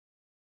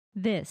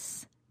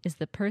This is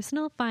the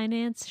Personal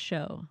Finance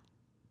Show.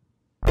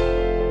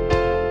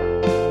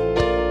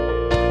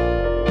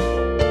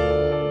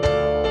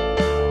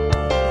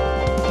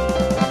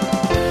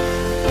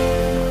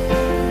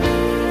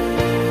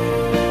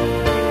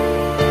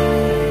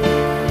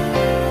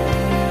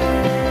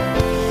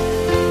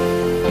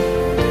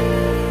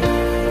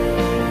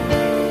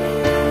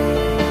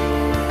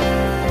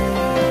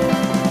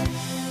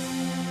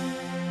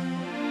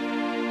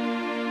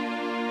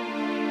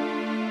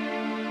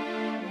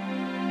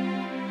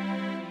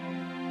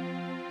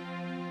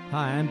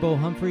 Hi, I'm Bo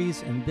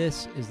Humphreys, and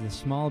this is the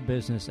small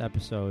business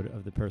episode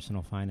of the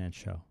Personal Finance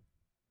Show.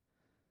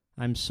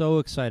 I'm so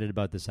excited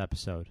about this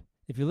episode.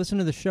 If you listen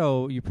to the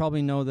show, you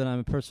probably know that I'm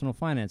a personal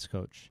finance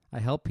coach. I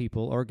help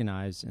people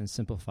organize and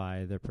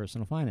simplify their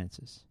personal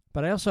finances.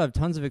 But I also have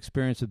tons of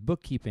experience with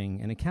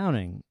bookkeeping and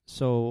accounting,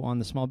 so on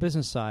the small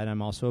business side,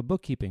 I'm also a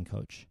bookkeeping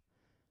coach.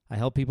 I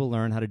help people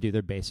learn how to do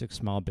their basic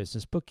small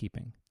business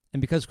bookkeeping. And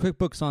because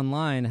QuickBooks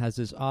Online has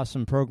this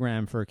awesome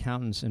program for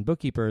accountants and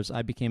bookkeepers,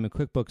 I became a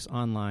QuickBooks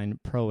Online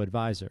Pro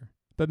Advisor.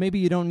 But maybe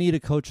you don't need a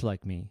coach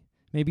like me.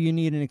 Maybe you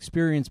need an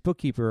experienced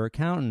bookkeeper or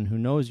accountant who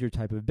knows your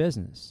type of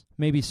business.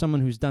 Maybe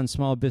someone who's done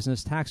small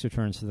business tax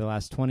returns for the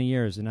last 20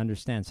 years and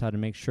understands how to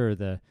make sure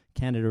the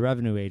Canada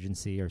Revenue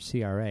Agency, or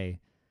CRA,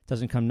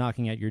 doesn't come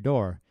knocking at your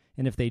door.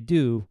 And if they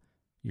do,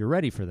 you're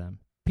ready for them.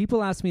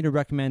 People ask me to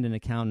recommend an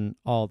accountant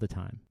all the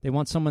time. They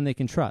want someone they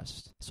can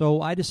trust.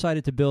 So I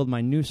decided to build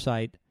my new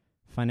site,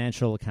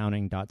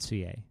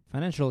 financialaccounting.ca.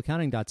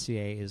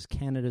 Financialaccounting.ca is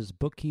Canada's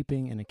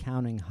bookkeeping and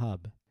accounting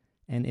hub,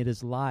 and it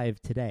is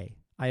live today.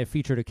 I have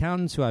featured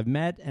accountants who I've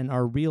met and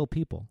are real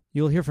people.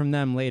 You'll hear from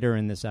them later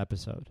in this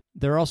episode.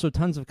 There are also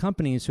tons of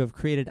companies who have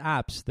created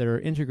apps that are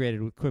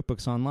integrated with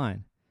QuickBooks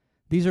Online.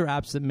 These are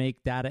apps that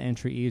make data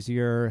entry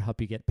easier, help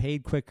you get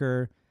paid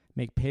quicker,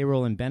 make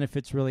payroll and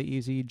benefits really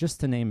easy, just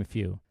to name a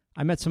few.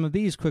 I met some of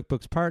these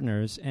QuickBooks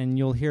partners, and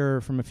you'll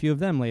hear from a few of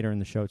them later in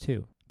the show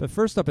too. But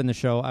first up in the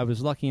show, I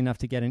was lucky enough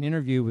to get an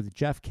interview with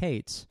Jeff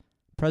Cates,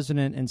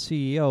 President and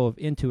CEO of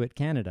Intuit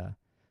Canada,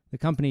 the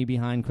company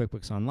behind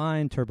QuickBooks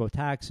Online,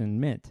 TurboTax,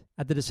 and Mint.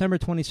 At the December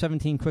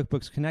 2017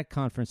 QuickBooks Connect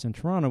conference in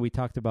Toronto, we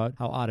talked about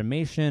how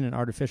automation and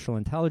artificial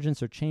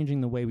intelligence are changing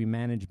the way we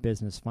manage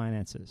business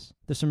finances.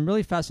 There's some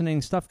really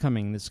fascinating stuff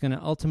coming that's going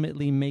to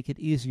ultimately make it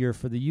easier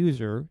for the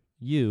user,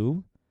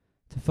 you,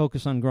 to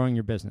focus on growing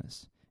your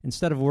business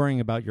instead of worrying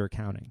about your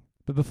accounting.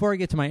 But before I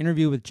get to my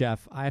interview with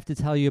Jeff, I have to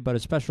tell you about a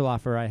special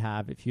offer I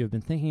have if you have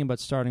been thinking about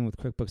starting with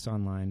QuickBooks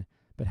Online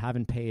but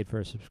haven't paid for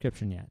a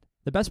subscription yet.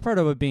 The best part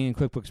about being a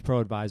QuickBooks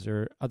Pro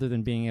Advisor, other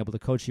than being able to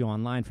coach you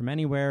online from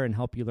anywhere and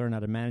help you learn how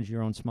to manage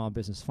your own small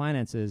business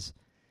finances,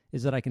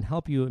 is that I can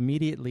help you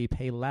immediately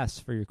pay less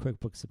for your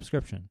QuickBooks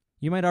subscription.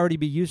 You might already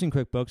be using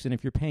QuickBooks, and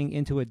if you're paying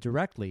Intuit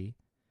directly,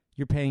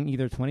 you're paying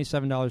either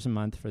 $27 a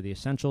month for the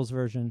Essentials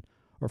version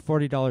or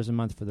 $40 a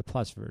month for the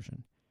Plus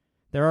version.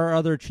 There are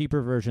other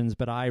cheaper versions,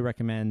 but I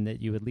recommend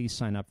that you at least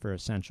sign up for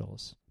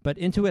Essentials. But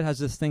Intuit has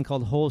this thing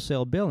called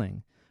wholesale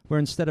billing, where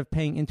instead of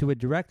paying Intuit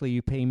directly,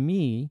 you pay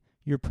me,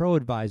 your pro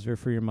advisor,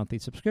 for your monthly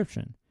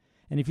subscription.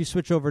 And if you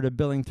switch over to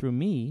billing through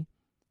me,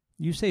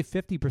 you save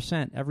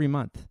 50% every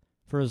month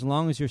for as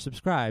long as you're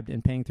subscribed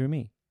and paying through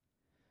me.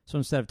 So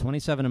instead of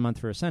 $27 a month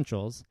for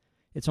Essentials,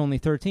 it's only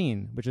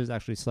 $13, which is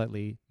actually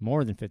slightly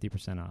more than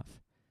 50% off.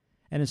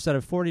 And instead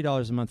of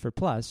 $40 a month for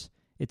Plus,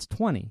 it's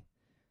 $20.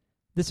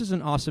 This is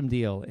an awesome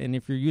deal, and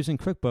if you're using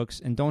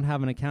QuickBooks and don't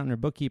have an accountant or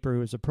bookkeeper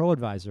who is a pro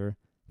advisor,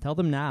 tell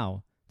them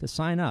now to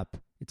sign up,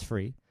 it's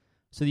free,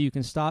 so that you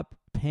can stop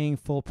paying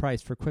full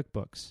price for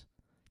QuickBooks.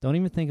 Don't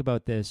even think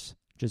about this,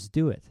 just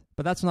do it.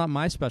 But that's not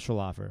my special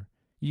offer.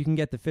 You can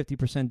get the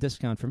 50%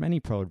 discount from any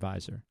pro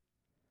advisor.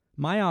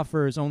 My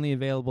offer is only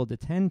available to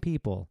 10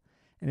 people,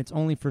 and it's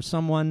only for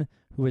someone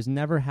who has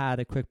never had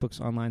a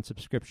QuickBooks Online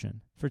subscription.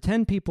 For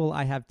 10 people,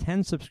 I have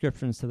 10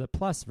 subscriptions to the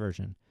Plus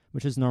version,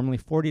 which is normally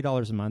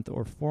 $40 a month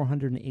or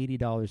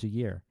 $480 a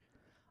year.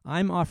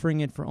 I'm offering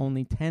it for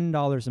only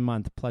 $10 a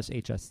month plus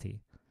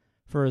HST,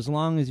 for as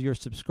long as you're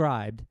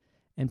subscribed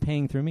and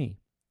paying through me.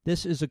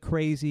 This is a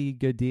crazy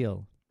good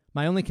deal.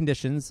 My only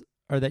conditions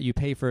are that you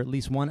pay for at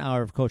least 1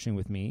 hour of coaching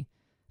with me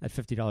at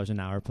 $50 an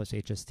hour plus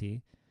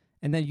HST,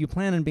 and that you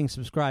plan on being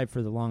subscribed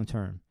for the long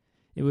term.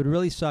 It would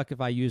really suck if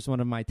I used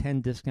one of my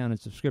 10 discounted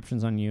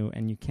subscriptions on you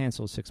and you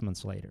cancel 6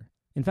 months later.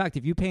 In fact,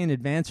 if you pay in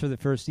advance for the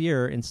first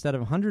year, instead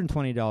of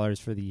 $120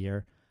 for the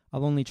year,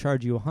 I'll only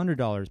charge you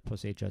 $100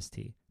 plus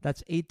HST.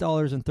 That's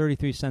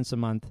 $8.33 a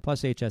month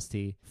plus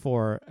HST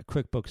for a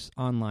QuickBooks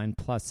Online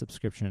Plus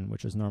subscription,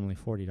 which is normally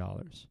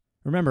 $40.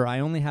 Remember, I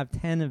only have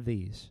 10 of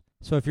these.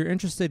 So if you're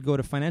interested, go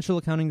to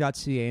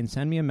financialaccounting.ca and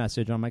send me a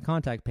message on my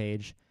contact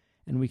page,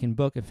 and we can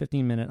book a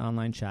 15-minute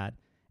online chat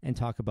and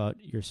talk about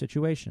your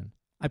situation.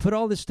 I put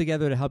all this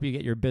together to help you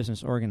get your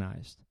business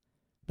organized.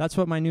 That's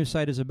what my new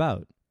site is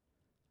about.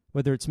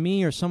 Whether it's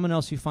me or someone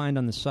else you find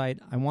on the site,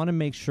 I want to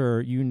make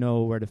sure you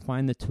know where to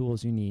find the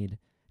tools you need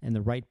and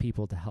the right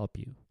people to help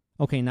you.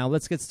 Okay, now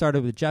let's get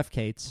started with Jeff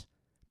Cates,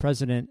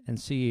 President and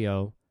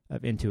CEO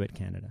of Intuit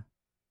Canada.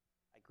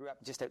 grew up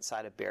just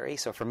outside of Barrie.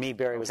 So for me,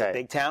 Barrie was a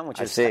big town,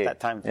 which was at that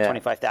time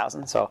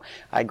 25,000. So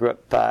I grew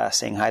up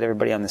saying hi to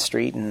everybody on the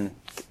street and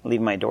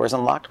leaving my doors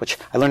unlocked, which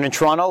I learned in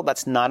Toronto.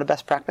 That's not a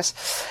best practice.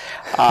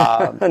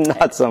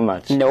 Not so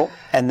much. No.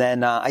 And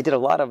then I did a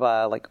lot of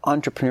like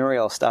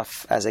entrepreneurial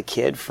stuff as a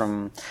kid,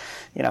 from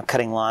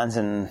cutting lawns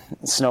and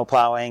snow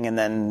plowing, and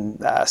then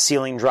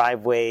sealing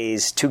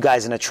driveways, 2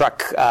 guys in a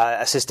truck,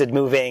 assisted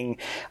moving.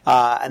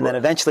 And then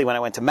eventually when I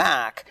went to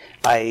Mac,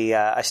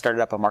 I started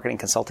up a marketing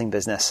consulting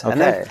business. Okay.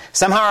 And then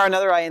somehow or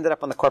another, I ended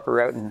up on the corporate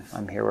route, and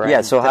I'm here where I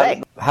am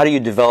today. How do you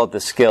develop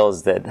the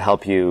skills that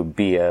help you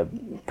be a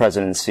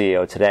president and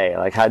CEO today?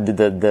 Like, how did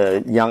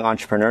the young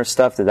entrepreneur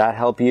stuff, did that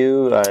help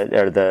you?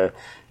 Or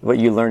what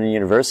you learned in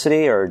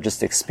university, or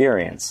just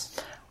experience?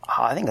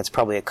 I think it's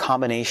probably a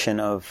combination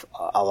of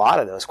a lot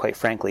of those, quite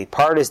frankly.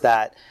 Part is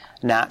that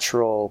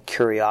natural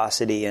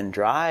curiosity and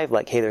drive,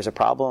 like, hey, there's a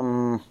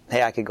problem,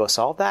 hey, I could go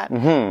solve that.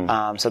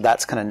 Mm-hmm. So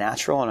that's kind of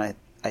natural, and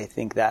I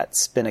think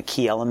that's been a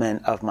key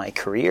element of my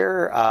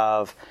career.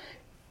 Of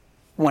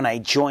when I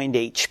joined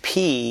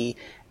HP,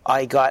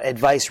 I got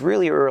advice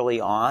really early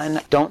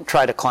on. Don't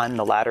try to climb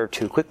the ladder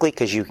too quickly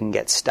because you can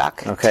get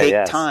stuck.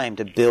 Take time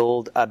to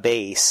build a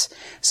base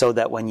so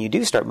that when you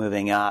do start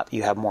moving up,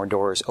 you have more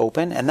doors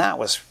open. And that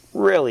was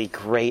really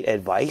great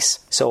advice.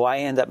 So I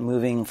end up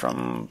moving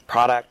from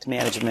product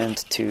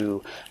management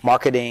to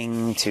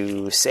marketing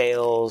to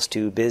sales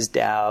to biz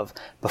dev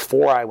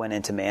before I went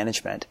into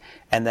management.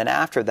 And then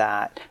after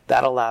that,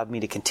 that allowed me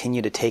to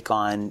continue to take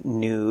on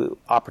new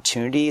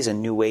opportunities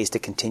and new ways to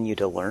continue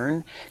to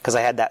learn, because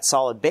I had that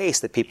solid base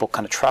that people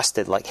kind of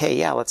trusted, like, hey,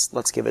 yeah,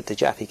 let's give it to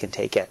Jeff. He can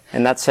take it.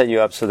 And that set you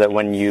up so that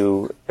when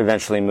you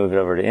eventually moved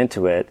over to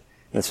Intuit,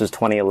 this was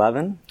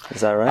 2011,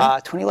 is that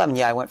right? 2011,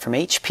 yeah. I went from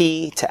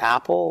HP to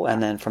Apple,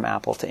 and then from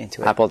Apple to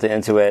Intuit. Apple to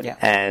Intuit, yeah.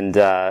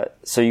 And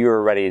so you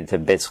were ready to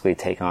basically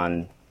take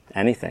on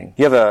anything.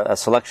 You have a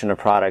selection of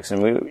products,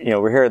 and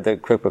we're here at the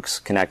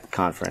QuickBooks Connect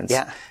conference.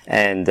 Yeah.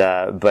 And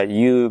but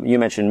you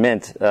mentioned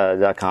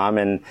Mint.com,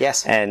 and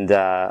yes. And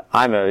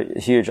I've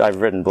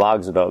written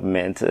blogs about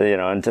Mint,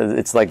 and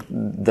it's like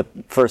the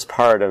first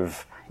part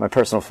of my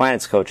personal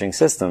finance coaching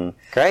system.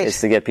 Great.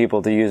 Is to get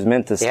people to use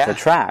Mint to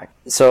track.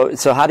 So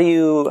how do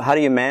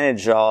you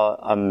manage all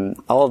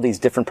of these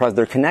different products?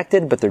 They're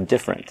connected, but they're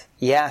different.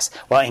 Yes.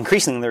 Well,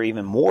 increasingly they're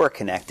even more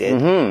connected.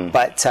 Mm-hmm.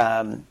 But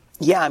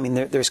I mean,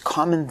 there's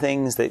common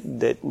things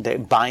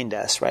that bind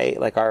us, right?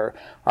 Like our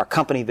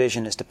company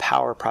vision is to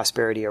power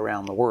prosperity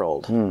around the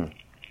world,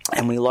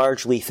 and we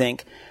largely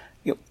think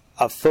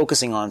of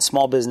focusing on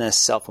small business,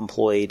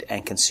 self-employed,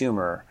 and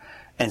consumer.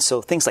 And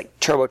so things like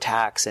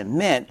TurboTax and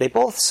Mint, they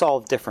both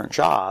solve different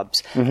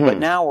jobs, but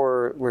now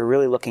we're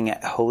really looking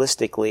at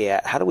holistically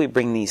at how do we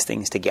bring these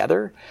things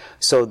together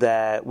so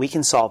that we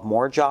can solve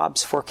more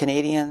jobs for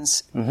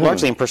Canadians,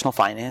 largely in personal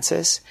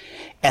finances,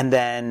 and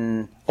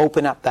then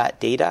open up that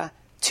data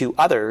to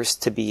others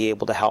to be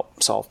able to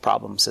help solve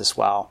problems as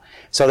well.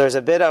 So there's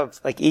a bit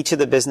of, like, each of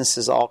the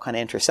businesses all kind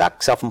of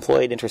intersect.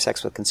 Self-employed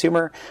intersects with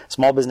consumer.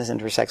 Small business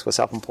intersects with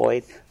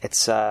self-employed.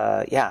 There's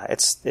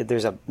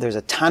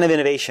a ton of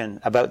innovation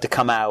about to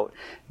come out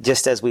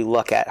just as we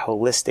look at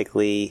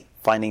holistically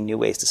finding new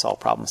ways to solve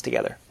problems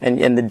together.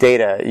 And the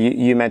data,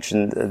 you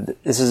mentioned,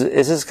 this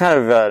is kind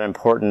of an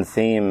important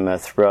theme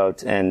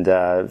throughout. And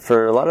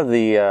for a lot of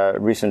the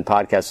recent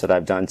podcasts that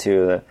I've done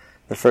too,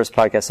 the first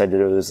podcast I did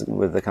was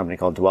with a company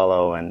called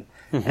Dwello,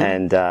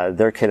 and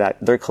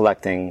they're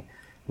collecting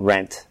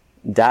rent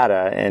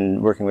data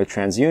and working with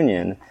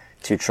TransUnion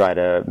to try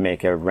to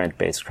make a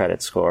rent-based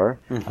credit score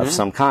of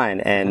some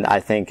kind. And I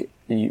think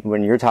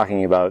when you're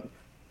talking about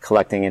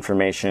collecting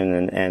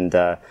information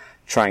and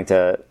trying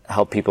to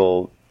help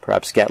people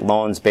perhaps get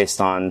loans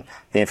based on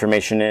the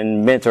information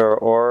in Mint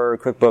or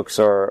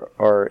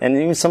QuickBooks and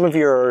even some of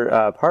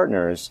your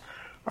partners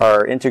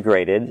are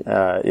integrated.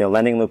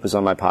 Lending Loop is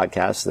on my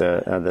podcast,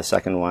 the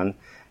second one,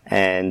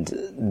 and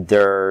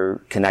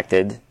they're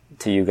connected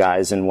to you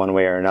guys in one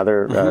way or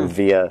another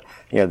via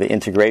the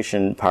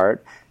integration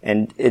part,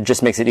 and it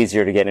just makes it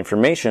easier to get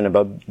information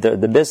about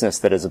the business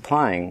that is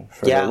applying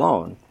for their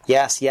loan.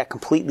 Yes, yeah,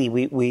 completely.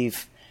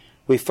 We've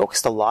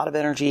focused a lot of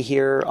energy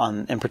here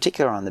in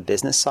particular on the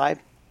business side.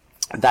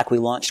 In fact, we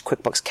launched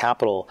QuickBooks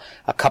Capital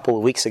a couple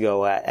of weeks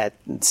ago at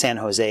San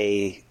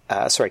Jose.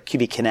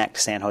 QB Connect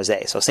San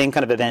Jose. So same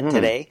kind of event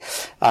today,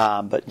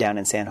 but down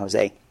in San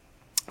Jose.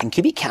 And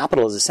QB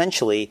Capital is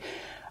essentially,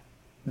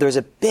 there's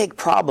a big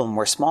problem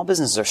where small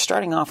businesses are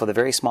starting off with a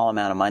very small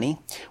amount of money,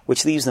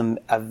 which leaves them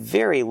a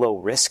very low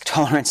risk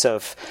tolerance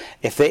of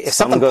if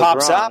something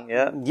pops up,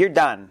 you're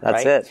done.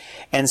 That's right? it.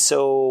 And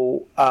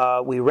so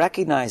we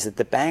recognize that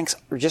the banks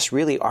just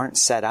really aren't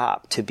set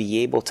up to be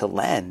able to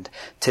lend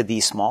to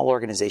these small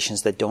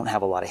organizations that don't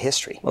have a lot of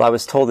history. Well, I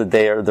was told that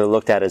they're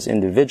looked at as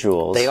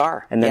individuals. They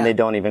are. And then they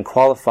don't even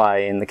qualify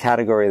in the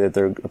category that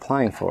they're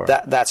applying for.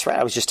 That's right.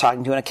 I was just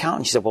talking to an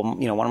accountant. She said, well,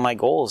 one of my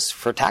goals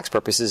for tax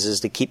purposes is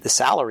to keep the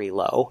salary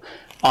low.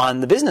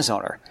 on the business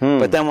owner.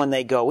 But then when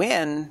they go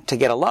in to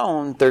get a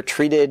loan, they're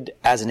treated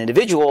as an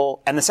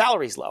individual and the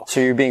salary's low. So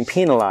you're being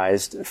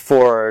penalized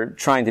for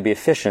trying to be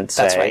efficient,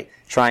 say. That's right.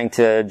 Trying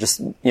to just,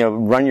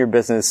 run your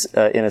business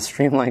in a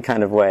streamlined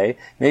kind of way,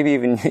 maybe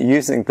even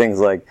using things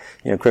like,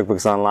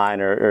 QuickBooks Online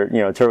or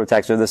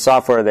TurboTax or the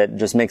software that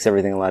just makes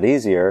everything a lot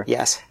easier.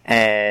 Yes.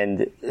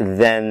 And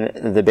then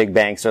the big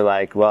banks are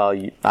like, well,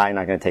 I'm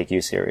not going to take you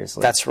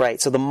seriously. That's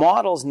right. So the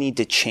models need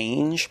to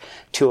change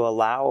to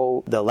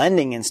allow the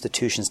lending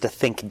institutions to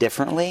think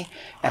differently.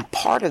 And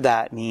part of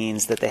that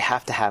means that they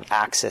have to have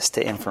access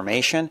to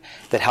information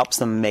that helps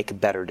them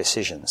make better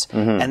decisions.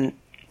 And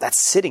that's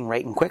sitting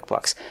right in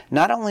QuickBooks.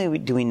 Not only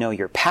do we know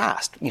your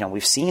past,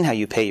 we've seen how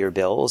you pay your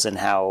bills and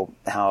how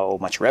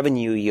much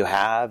revenue you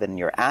have and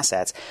your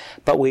assets,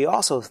 but we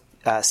also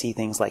see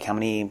things like how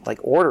many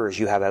orders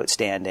you have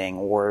outstanding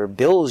or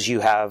bills you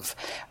have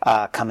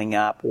coming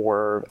up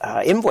or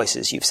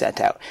invoices you've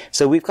sent out.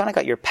 So we've kind of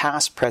got your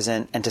past,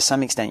 present, and to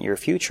some extent your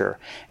future.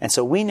 And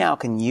so we now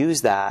can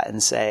use that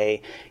and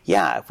say,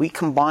 yeah, if we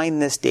combine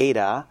this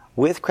data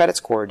with credit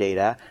score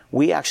data,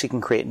 we actually can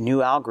create new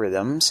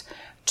algorithms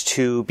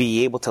to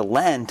be able to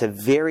lend to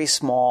very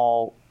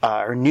small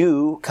or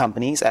new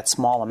companies at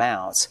small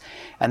amounts.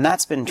 And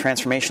that's been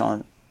transformational.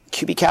 In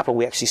QB Capital,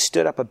 we actually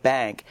stood up a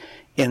bank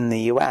in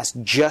the U.S.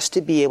 just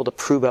to be able to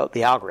prove out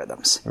the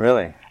algorithms.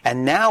 Really?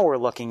 And now we're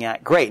looking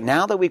at, great,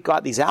 now that we've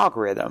got these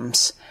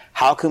algorithms,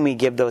 how can we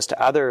give those to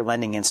other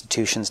lending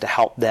institutions to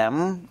help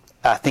them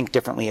think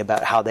differently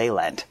about how they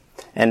lend?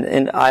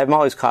 And I'm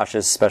always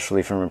cautious,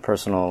 especially from a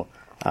personal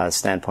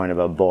standpoint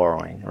about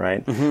borrowing,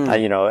 right?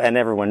 And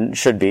everyone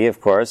should be,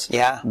 of course.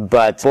 Yeah.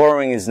 But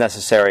borrowing is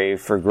necessary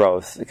for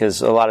growth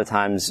because a lot of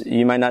times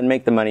you might not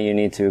make the money you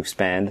need to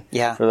expand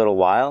for a little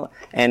while.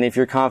 And if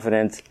you're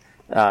confident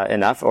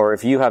enough, or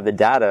if you have the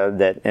data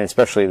and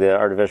especially the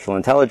artificial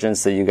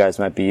intelligence that you guys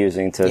might be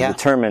using to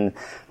determine,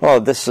 well,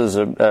 this is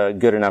a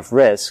good enough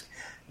risk,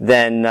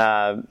 then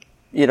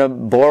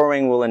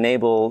borrowing will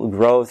enable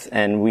growth,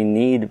 and we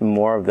need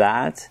more of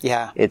that.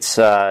 Yeah. It's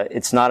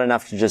not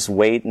enough to just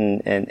wait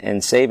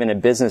and save in a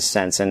business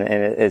sense, and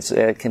it's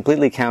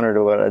completely counter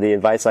to what the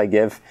advice I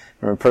give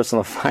from a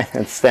personal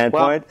finance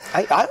standpoint.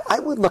 Well, I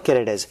would look at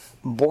it as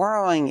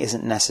borrowing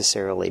isn't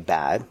necessarily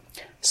bad.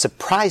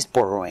 Surprise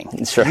borrowing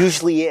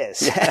usually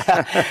is.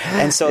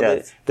 And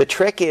so the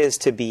trick is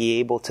to be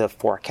able to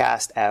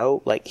forecast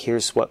out,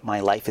 here's what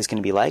my life is going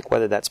to be like,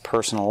 whether that's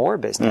personal or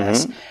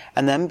business,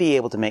 and then be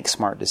able to make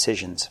smart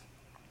decisions.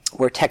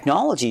 Where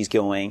technology is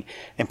going,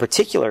 in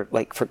particular,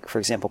 for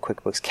example,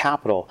 QuickBooks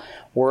Capital,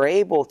 we're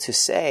able to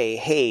say,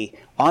 hey,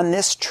 on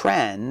this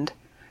trend,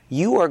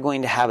 you are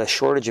going to have a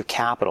shortage of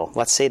capital,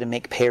 let's say to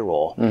make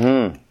payroll.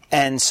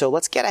 And so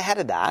let's get ahead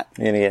of that.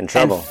 You're going to get in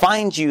trouble. And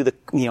find you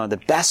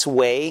the best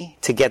way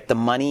to get the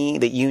money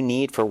that you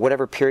need for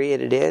whatever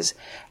period it is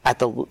at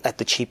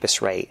the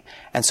cheapest rate.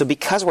 And so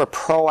because we're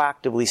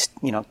proactively,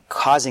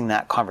 causing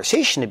that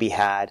conversation to be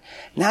had,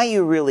 now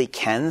you really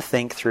can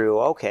think through,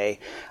 okay,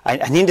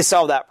 I need to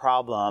solve that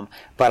problem,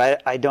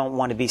 but I don't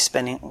want to be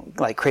spending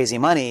like crazy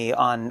money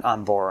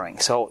on borrowing.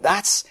 So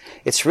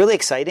it's really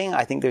exciting.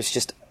 I think there's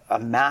just a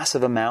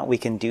massive amount we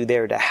can do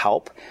there to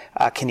help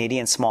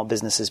Canadian small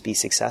businesses be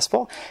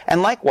successful.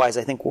 And likewise,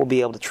 I think we'll be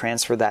able to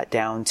transfer that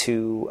down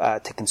to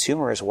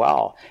consumer as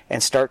well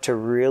and start to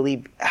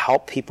really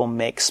help people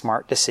make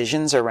smart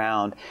decisions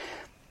around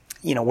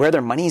where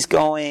their money's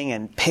going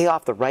and pay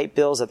off the right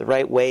bills at the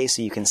right way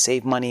so you can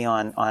save money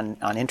on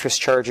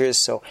interest charges.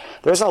 So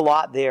there's a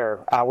lot there.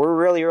 We're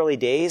really early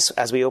days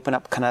as we open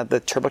up kind of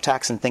the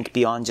TurboTax and think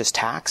beyond just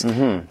tax.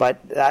 But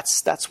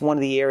that's one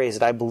of the areas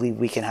that I believe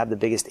we can have the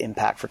biggest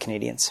impact for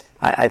Canadians.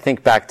 I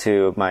think back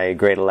to my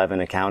grade 11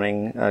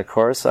 accounting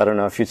course. I don't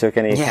know if you took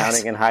any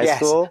accounting in high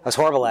school. I was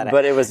horrible at it.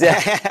 But it was,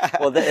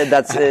 well,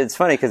 it's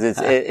funny because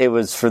it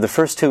was for the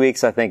first 2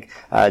 weeks, I think,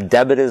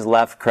 debit is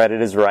left,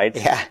 credit is right.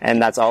 Yeah.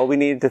 And that's all we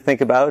needed to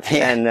think about.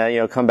 Yeah.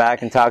 And, come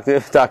back and talk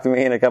to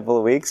me in a couple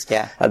of weeks.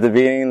 Yeah. At the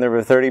beginning, there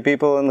were 30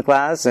 people in the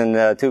class,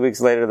 and 2 weeks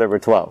later, there were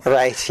 12.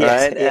 Right. Yes.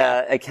 Right?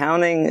 Yeah.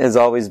 Accounting has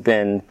always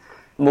been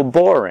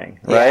boring,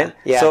 right?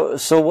 Yeah.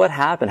 So what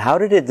happened? How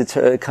did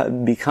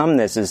it become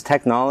this? Is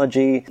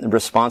technology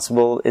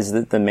responsible? Is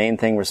the main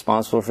thing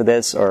responsible for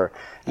this? Or,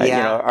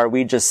 are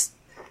we just,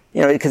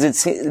 because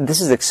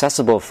this is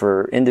accessible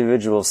for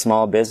individual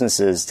small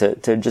businesses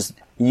to just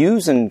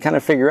use and kind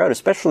of figure out,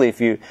 especially if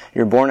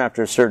you're born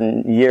after a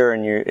certain year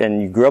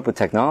and you grew up with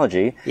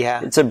technology.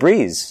 Yeah. It's a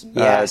breeze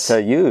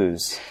to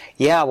use.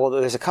 Yeah, well,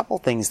 there's a couple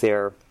things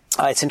there.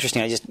 It's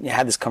interesting. I just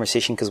had this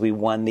conversation because we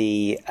won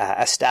the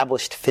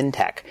Established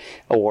FinTech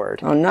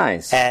Award. Oh,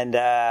 nice. And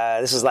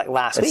this was like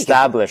last week.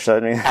 Established.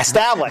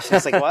 Established.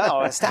 It's like,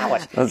 wow,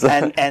 established.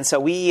 And so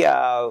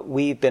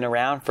we've been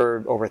around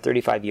for over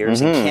 35 years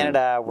in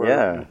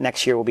Canada.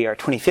 Next year will be our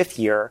 25th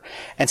year.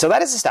 And so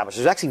that is established.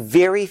 There's actually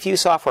very few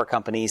software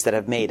companies that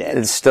have made it.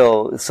 It's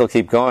still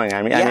keep going.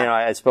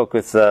 I spoke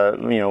with,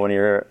 one of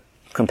your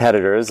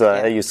competitors.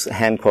 I use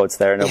hand quotes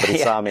there. Nobody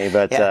saw me,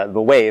 but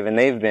Wave, and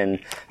they've been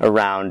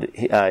around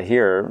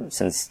here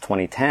since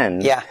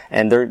 2010. Yeah.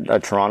 And they're a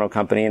Toronto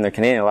company, and they're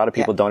Canadian. A lot of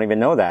people don't even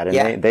know that,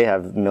 and they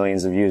have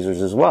millions of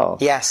users as well.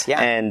 Yes.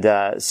 Yeah.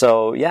 And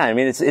so I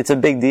mean, it's a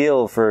big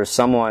deal for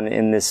someone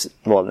in this,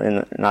 well,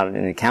 not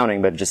in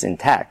accounting, but just in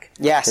tech.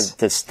 Yes.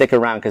 To stick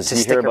around, because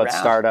you hear about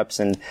startups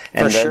and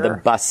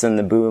the busts and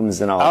the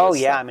booms and all. Oh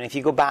this yeah, stuff. I mean, if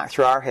you go back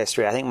through our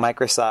history, I think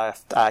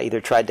Microsoft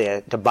either tried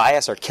to buy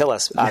us or kill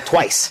us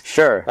twice.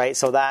 Sure. Right.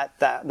 So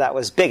that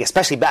was big,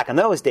 especially back in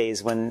those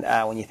days when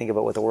you think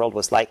about what the world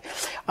was like.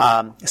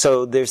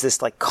 So there's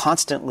this like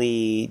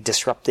constantly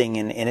disrupting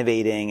and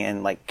innovating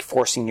and like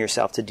forcing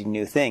yourself to do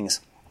new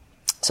things.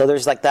 So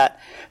there's like that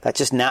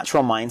just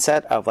natural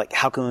mindset of like,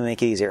 how can we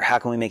make it easier? How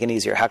can we make it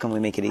easier? How can we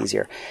make it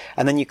easier?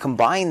 And then you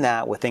combine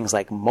that with things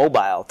like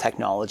mobile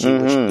technology,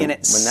 which in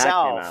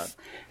itself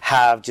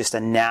have just a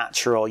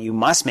natural, you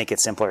must make it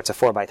simpler. It's a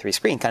 4:3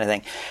 screen kind of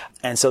thing.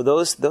 And so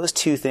those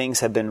two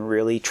things have been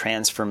really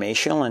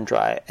transformational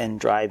and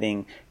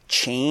driving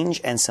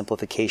change and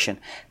simplification.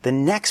 The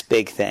next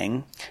big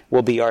thing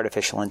will be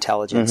artificial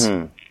intelligence.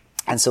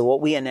 And so what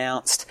we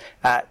announced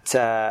at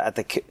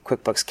the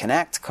QuickBooks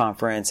Connect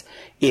conference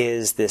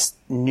is this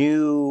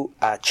new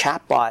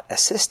chatbot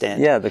assistant.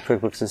 Yeah, the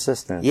QuickBooks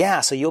Assistant.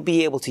 Yeah, so you'll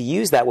be able to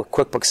use that with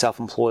QuickBooks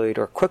Self-Employed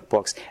or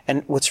QuickBooks.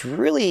 And what's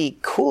really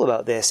cool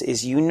about this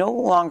is you no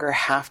longer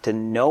have to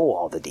know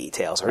all the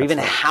details or even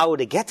how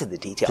to get to the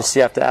details. Just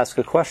you have to ask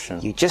a question.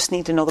 You just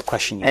need to know the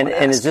question you want to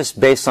ask. And it's just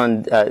based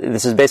on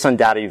this is based on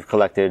data you've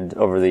collected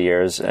over the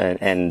years,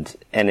 and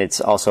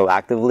it's also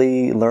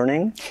actively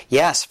learning.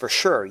 Yes, for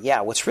sure. Yeah,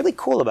 what's really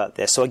cool about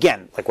this? So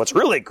again, like what's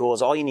really cool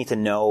is all you need to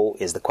know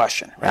is the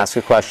question. Right? Ask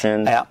a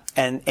question. Yeah.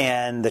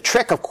 And the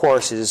trick, of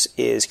course,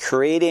 is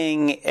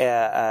creating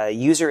a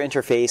user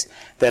interface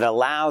that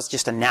allows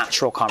just a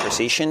natural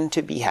conversation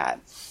to be had.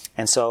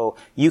 And so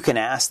you can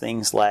ask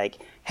things like,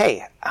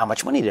 hey, how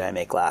much money did I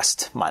make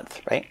last month,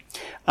 right?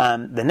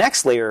 The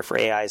next layer for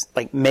AI is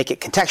like make it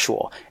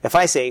contextual. If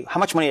I say, how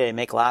much money did I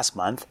make last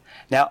month?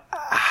 Now,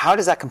 how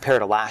does that compare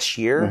to last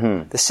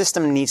year? The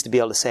system needs to be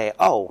able to say,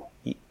 oh,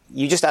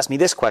 you just asked me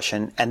this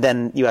question, and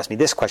then you asked me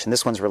this question.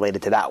 This one's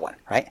related to that one,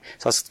 right?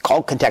 So it's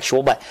called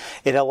contextual, but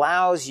it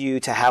allows you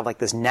to have like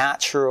this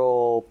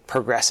natural,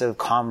 progressive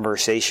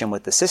conversation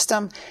with the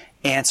system,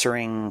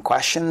 answering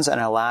questions, and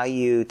allow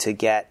you to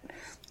get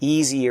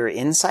easier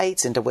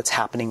insights into what's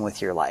happening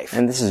with your life.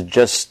 And this is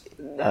just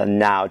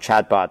now.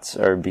 Chatbots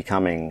are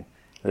becoming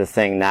the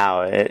thing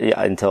now.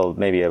 Until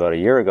maybe about a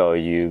year ago,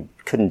 you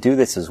couldn't do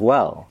this as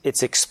well.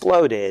 It's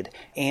exploded,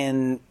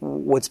 and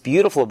what's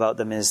beautiful about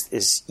them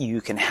is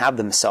you can have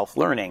them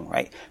self-learning,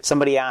 right?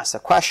 Somebody asks a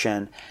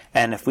question,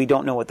 and if we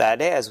don't know what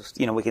that is,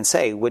 we can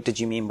say, what did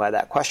you mean by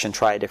that question?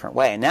 Try a different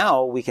way. And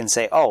now we can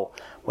say, oh,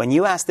 when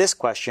you ask this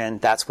question,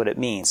 that's what it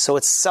means. So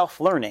it's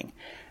self-learning.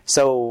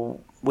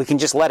 So we can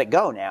just let it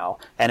go now,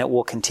 and it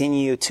will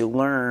continue to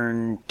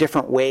learn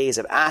different ways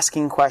of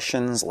asking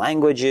questions,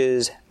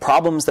 languages,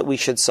 problems that we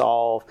should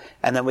solve,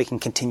 and then we can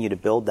continue to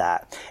build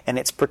that. And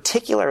it's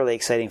particularly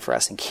exciting for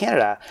us in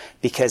Canada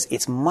because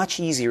it's much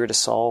easier to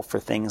solve for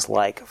things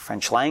like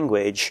French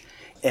language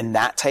in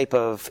that type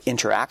of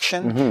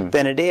interaction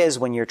than it is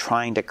when you're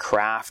trying to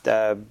craft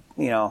a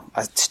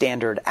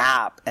standard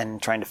app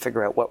and trying to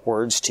figure out what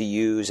words to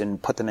use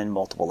and put them in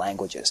multiple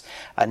languages.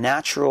 A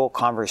natural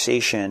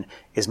conversation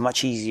is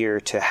much easier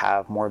to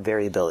have more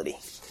variability.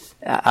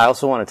 I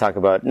also want to talk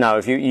about now.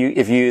 If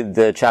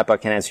the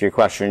chatbot can answer your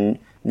question,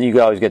 you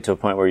always get to a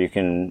point where you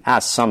can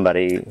ask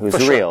somebody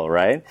who's real,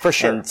 right? For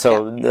sure. And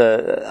so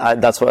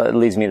that's what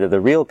leads me to the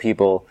real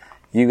people.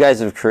 You guys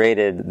have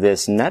created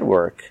this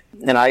network,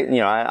 and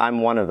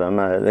I'm one of them,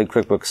 the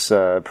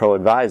QuickBooks Pro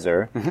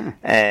Advisor,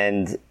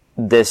 and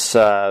this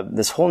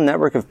whole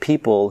network of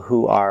people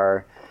who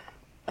are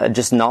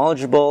just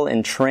knowledgeable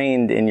and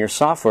trained in your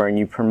software, and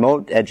you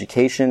promote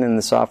education in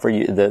the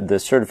software. The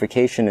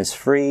certification is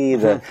free.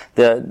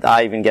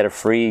 I even get a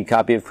free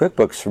copy of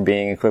QuickBooks for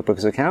being a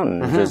QuickBooks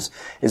accountant, which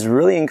is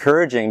really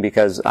encouraging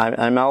because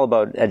I'm all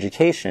about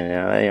education.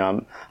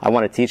 I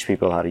want to teach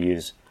people how to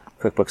use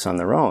QuickBooks on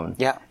their own.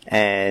 Yeah.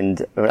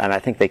 And I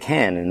think they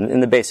can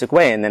in the basic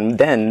way. And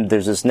then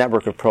there's this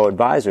network of pro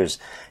advisors.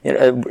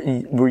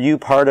 Were you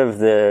part of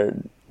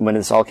when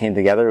this all came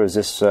together? Was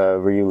this,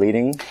 were you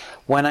leading?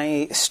 When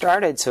I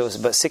started, so it was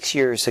about 6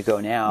 years ago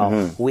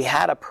now, we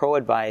had a pro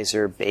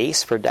advisor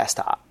base for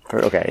desktop.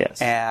 Okay,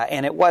 yes.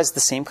 And it was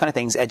the same kind of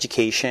things,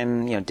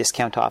 education,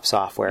 discount top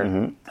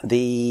software.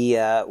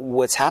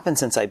 What's happened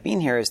since I've been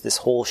here is this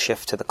whole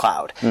shift to the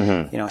cloud.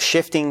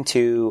 Shifting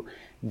to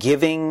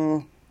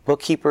giving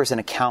bookkeepers and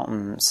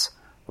accountants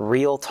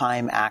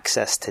real-time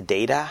access to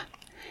data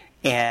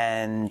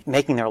and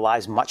making their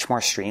lives much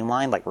more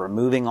streamlined, like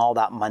removing all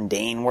that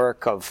mundane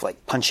work of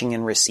like punching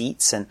in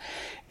receipts and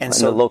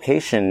so the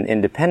location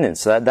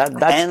independence.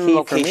 That's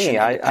key for me.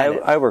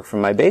 I work from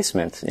my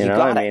basement,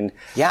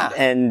 Yeah.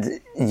 And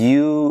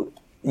you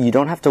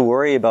don't have to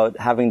worry about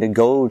having to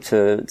go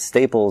to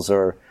Staples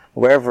or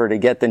wherever to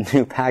get the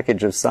new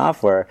package of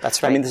software.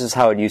 That's right. I mean, this is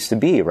how it used to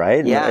be,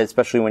 right? Yeah.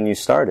 Especially when you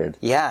started.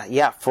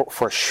 Yeah,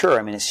 for sure.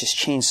 I mean, it's just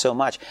changed so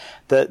much.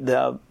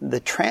 The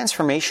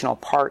transformational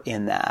part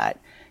in that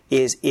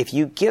is if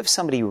you give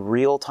somebody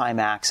real-time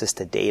access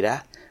to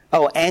data,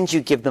 and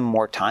you give them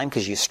more time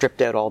because you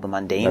stripped out all the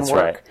mundane That's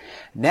work. Right.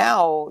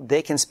 Now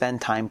they can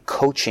spend time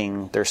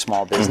coaching their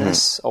small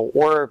business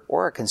or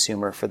a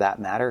consumer for that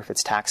matter, if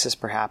it's taxes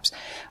perhaps.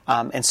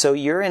 And so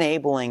you're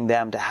enabling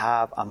them to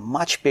have a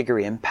much bigger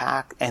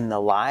impact in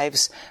the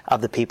lives of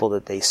the people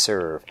that they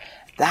serve.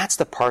 That's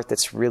the part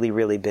that's really,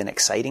 really been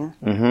exciting.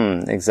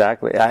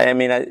 Exactly. I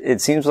mean, it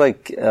seems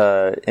like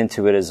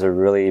Intuit is a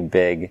really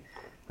big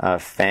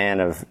fan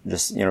of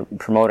just,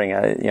 promoting,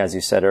 as you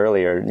said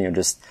earlier,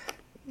 just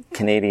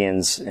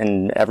Canadians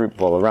and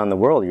around the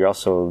world.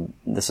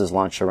 This is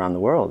launched around the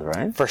world,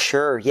 right? For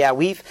sure. Yeah,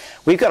 we've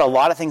got a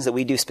lot of things that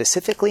we do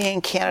specifically in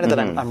Canada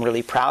that I'm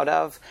really proud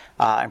of,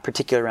 in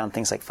particular around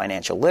things like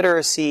financial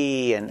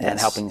literacy and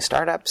helping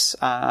startups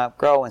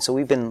grow. And so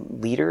we've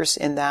been leaders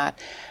in that.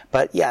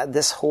 But yeah,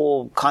 this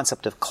whole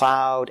concept of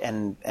cloud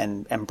and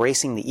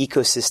embracing the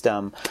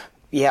ecosystem.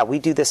 Yeah, we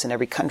do this in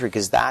every country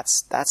because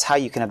that's how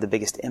you can have the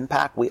biggest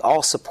impact. We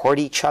all support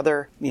each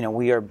other.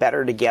 We are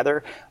better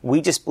together. We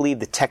just believe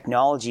the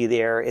technology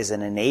there is an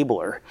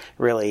enabler,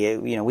 really.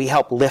 We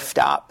help lift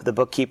up the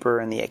bookkeeper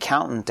and the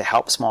accountant to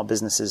help small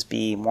businesses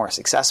be more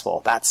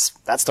successful. That's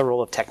the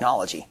role of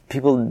technology.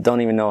 People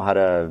don't even know how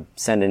to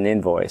send an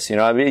invoice.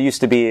 I mean, it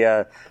used to be,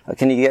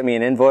 can you get me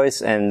an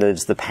invoice? And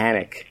there's the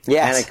panic.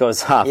 Yes. Panic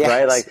goes off,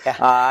 right? Like,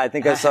 I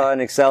think I saw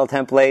an Excel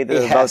template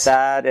about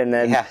that, and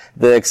then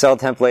the Excel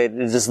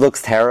template, it just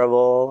looks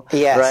terrible,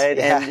 right?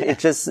 Yeah. And it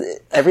just,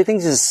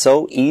 everything's just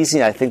so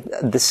easy. I think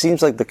this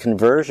seems like the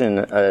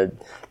conversion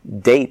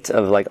date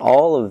of like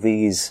all of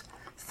these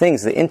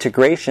things, the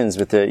integrations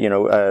with the,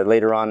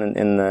 later on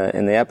in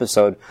the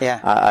episode. Yeah.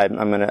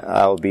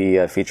 I'll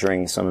be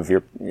featuring some of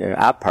your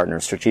app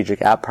partners,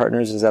 strategic app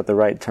partners. Is that the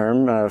right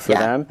term for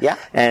them? Yeah.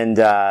 And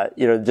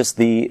just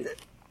the.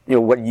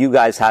 What you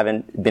guys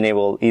haven't been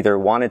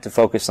wanted to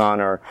focus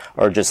on or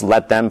just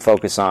let them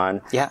focus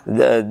on. Yeah.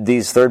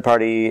 These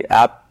third-party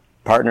app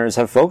partners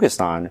have focused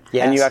on.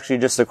 Yes. And you actually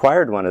just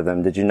acquired one of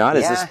them, did you not?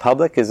 Is this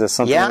public? Is this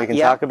something we can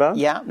talk about?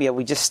 Yeah,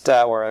 we just,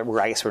 I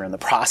guess we're in the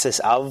process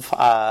of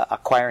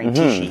acquiring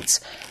T-Sheets,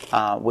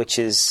 which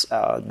is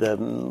the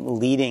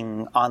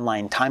leading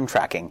online time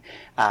tracking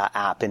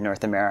app in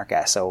North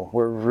America. So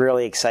we're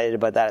really excited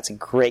about that. It's a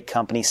great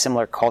company,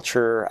 similar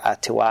culture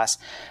to us,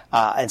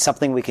 and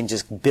something we can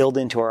just build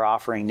into our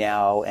offering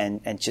now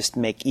and just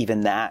make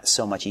even that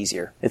so much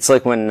easier. It's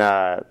like when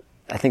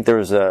I think there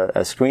was a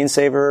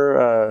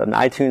screensaver, an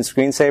iTunes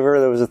screensaver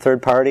that was a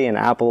third party, and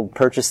Apple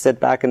purchased it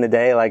back in the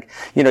day. Like,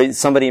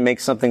 somebody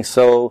makes something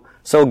so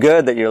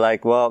good that you're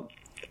like, well,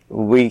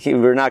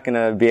 we're not going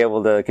to be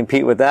able to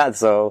compete with that,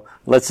 so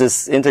let's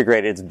just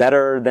integrate it. It's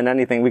better than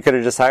anything. We could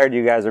have just hired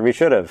you guys, or we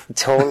should have.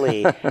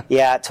 Totally.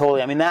 Yeah,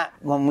 totally. I mean, that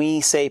when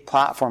we say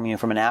platform,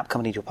 from an app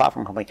company to a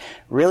platform company,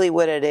 really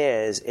what it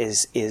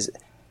is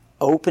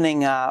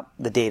opening up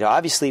the data,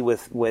 obviously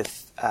with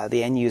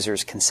the end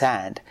user's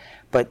consent,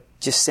 but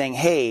just saying,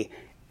 hey,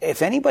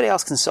 if anybody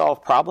else can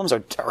solve problems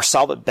or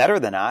solve it better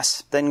than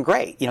us, then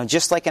great.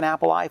 Just like an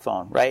Apple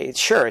iPhone, right?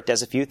 Sure, it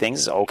does a few things.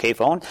 It's an okay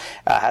phone,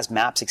 has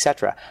maps,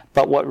 etc.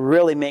 But what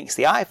really makes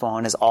the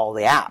iPhone is all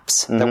the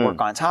apps that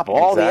work on top of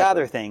all the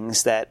other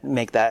things that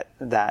make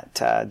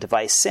that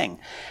device sing.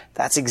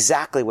 That's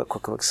exactly what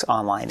QuickBooks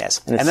Online is.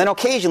 And then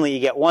occasionally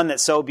you get one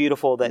that's so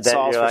beautiful that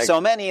solves for so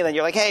many, and then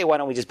you're like, hey, why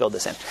don't we just build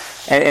this in?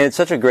 And it's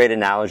such a great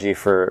analogy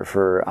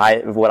for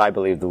what I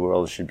believe the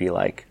world should be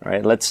like,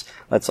 right? Let's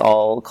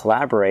all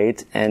collaborate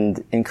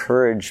and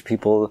encourage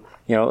people,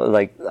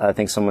 like I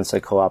think someone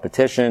said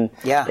co-opetition.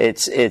 Yeah.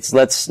 It's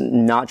let's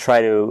not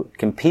try to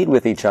compete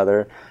with each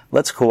other.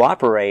 Let's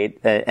cooperate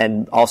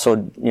and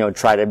also,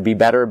 try to be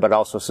better, but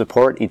also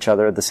support each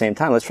other at the same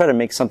time. Let's try to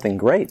make something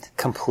great.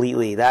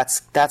 Completely.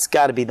 That's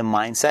got to be the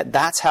mindset.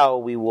 That's how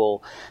we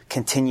will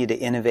continue to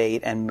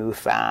innovate and move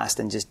fast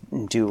and just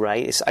do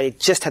right. I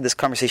just had this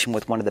conversation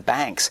with one of the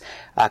banks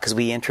because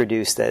we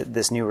introduced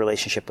this new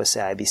relationship with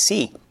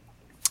CIBC.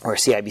 Or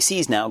CIBC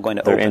is now going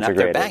to open up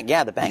their bank.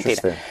 Yeah, the bank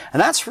data.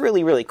 And that's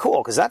really, really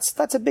cool because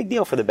that's a big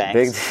deal for the banks.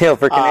 Big deal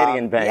for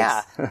Canadian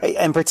banks.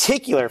 Yeah, in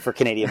particular for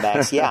Canadian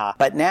banks, yeah.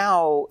 But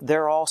now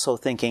they're also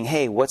thinking,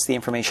 hey, what's the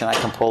information I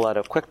can pull out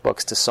of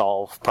QuickBooks to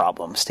solve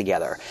problems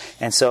together?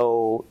 And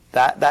so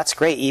that's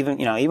great. Even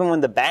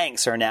when the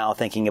banks are now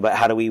thinking about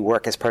how do we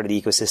work as part of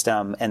the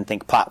ecosystem and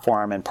think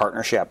platform and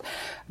partnership,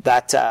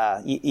 that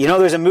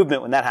there's a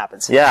movement when that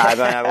happens. Yeah,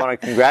 I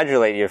want to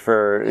congratulate you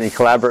for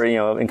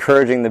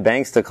encouraging the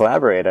banks to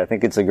collaborate. I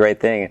think it's a great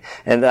thing,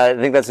 and I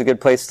think that's a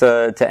good place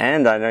to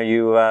end. I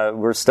know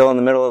we're still in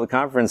the middle of the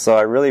conference, so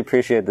I really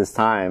appreciate this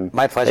time.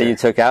 My pleasure. That you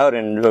took out,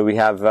 and we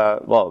have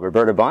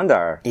Roberta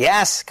Bondar.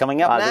 Yes,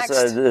 coming up next.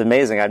 This is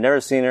amazing. I've never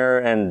seen her,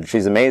 and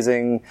she's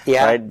amazing.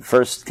 Yeah, right?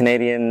 First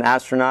Canadian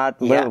astronaut,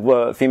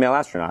 female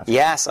astronaut.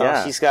 Yes,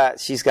 yeah.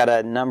 She's got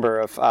a number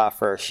of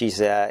firsts. She's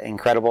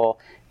incredible.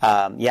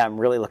 I'm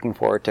really looking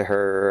forward to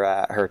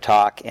her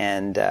talk,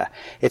 and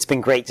it's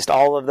been great. Just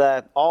all of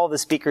the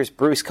speakers.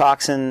 Bruce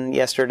Coxon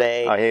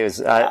yesterday. Oh, he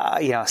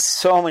was.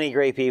 So many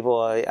great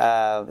people.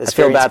 I very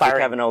feel bad inspiring. for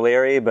Kevin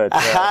O'Leary, but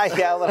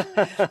yeah,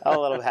 a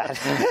little bad.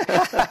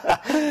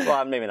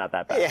 Well, maybe not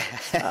that bad.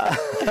 Yeah.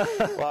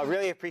 Well, I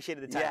really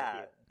appreciated the time.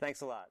 Yeah,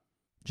 thanks a lot.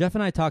 Jeff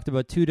and I talked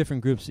about two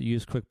different groups that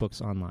use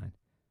QuickBooks Online.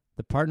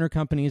 The partner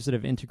companies that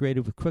have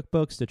integrated with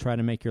QuickBooks to try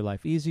to make your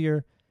life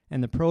easier,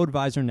 and the Pro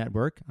Advisor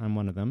Network, I'm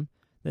one of them,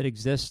 that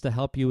exists to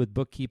help you with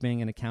bookkeeping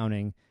and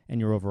accounting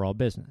and your overall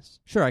business.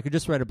 Sure, I could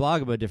just write a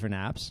blog about different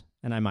apps,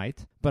 and I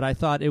might, but I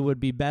thought it would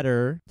be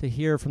better to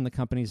hear from the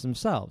companies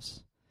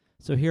themselves.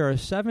 So here are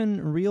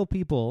 7 real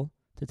people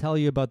to tell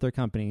you about their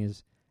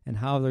companies and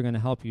how they're going to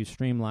help you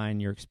streamline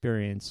your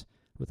experience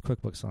with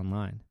QuickBooks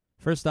Online.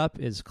 First up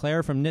is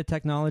Claire from Knit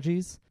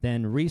Technologies,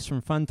 then Reese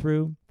from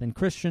FundThrough, then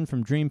Christian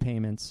from Dream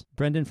Payments,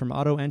 Brendan from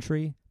Auto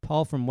Entry,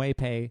 Paul from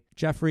WayPay,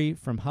 Jeffrey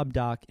from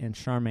HubDoc, and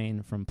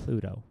Charmaine from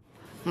Pluto.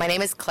 My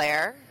name is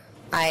Claire.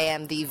 I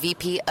am the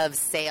VP of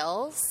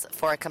Sales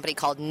for a company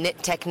called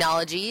Knit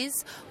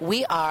Technologies.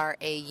 We are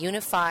a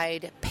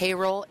unified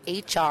payroll,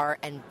 HR,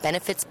 and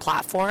benefits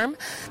platform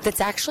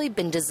that's actually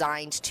been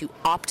designed to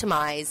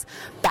optimize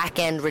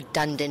back-end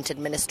redundant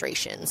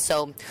administration.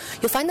 So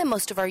you'll find that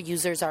most of our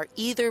users are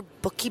either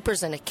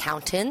bookkeepers and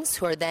accountants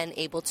who are then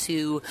able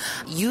to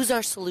use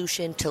our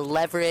solution to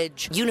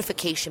leverage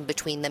unification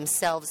between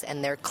themselves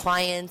and their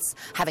clients,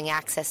 having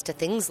access to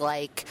things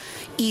like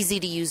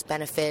easy-to-use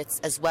benefits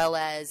as well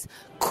as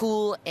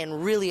cool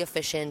and really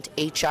efficient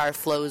HR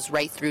flows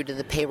right through to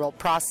the payroll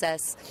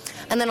process.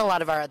 And then a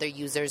lot of our other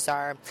users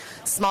are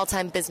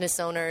small-time business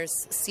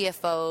owners,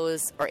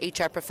 CFOs, or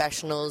HR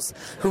professionals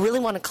who really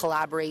want to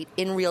collaborate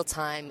in real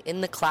time in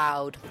the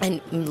cloud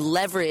and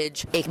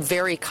leverage a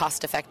very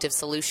cost-effective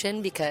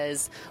solution,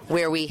 because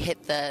where we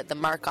hit the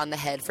mark on the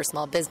head for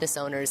small business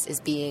owners is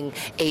being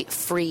a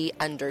free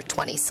under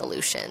 20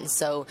 solution.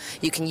 So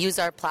you can use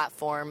our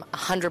platform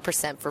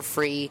 100% for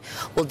free.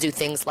 We'll do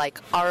things like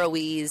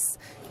ROEs,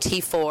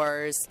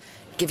 T4s,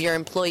 give your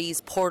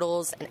employees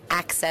portals and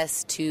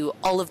access to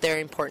all of their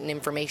important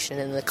information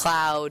in the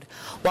cloud,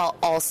 while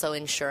also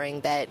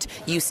ensuring that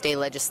you stay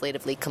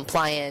legislatively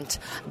compliant,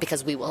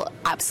 because we will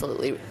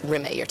absolutely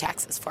remit your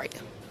taxes for you.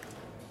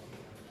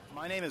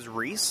 My name is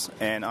Reese,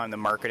 and I'm the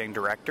marketing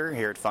director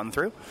here at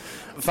FundThrough.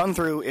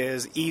 FundThrough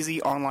is easy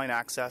online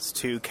access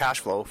to cash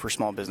flow for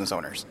small business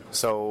owners.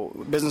 So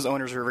business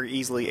owners are very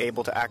easily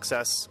able to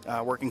access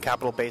working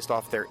capital based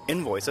off their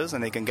invoices,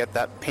 and they can get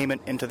that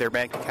payment into their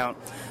bank account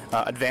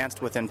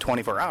advanced within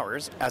 24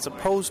 hours, as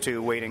opposed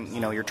to waiting,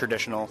 your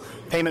traditional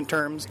payment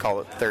terms, call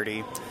it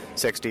 30,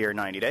 60, or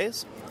 90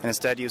 days. And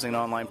instead using an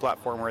online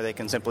platform where they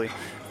can simply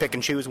pick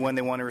and choose when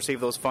they want to receive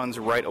those funds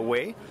right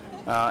away,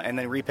 and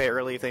then repay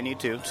early if they need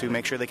to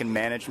make sure they can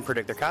manage and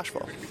predict their cash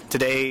flow.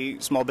 Today,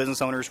 small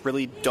business owners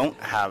really don't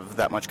have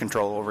that much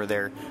control over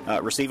their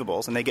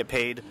receivables, and they get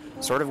paid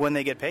sort of when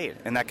they get paid,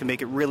 and that can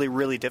make it really,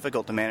 really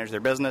difficult to manage their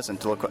business and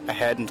to look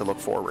ahead and to look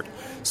forward.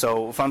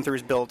 So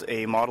FundThrough's built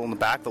a model in the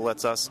back that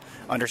lets us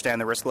understand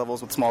the risk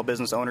levels with small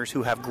business owners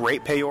who have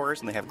great payors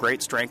and they have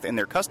great strength in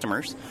their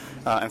customers,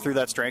 and through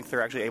that strength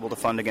they're actually able to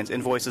fund against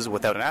invoices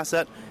without an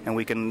asset, and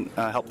we can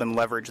help them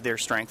leverage their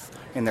strength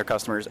in their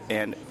customers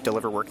and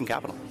deliver working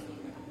capital.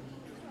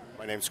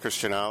 My name is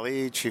Christian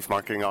Ali, Chief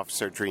Marketing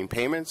Officer at Dream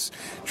Payments.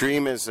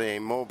 Dream is a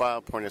mobile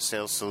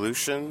point-of-sale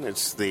solution.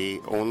 It's the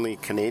only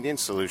Canadian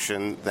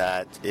solution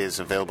that is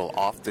available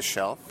off the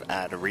shelf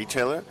at a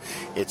retailer.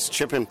 It's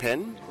chip and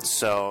PIN,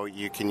 so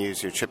you can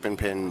use your chip and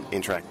PIN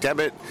Interac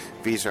Debit,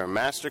 Visa or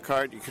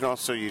MasterCard. You can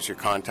also use your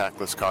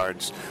contactless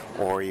cards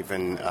or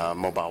even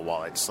mobile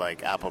wallets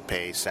like Apple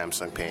Pay,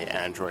 Samsung Pay,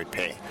 Android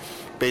Pay.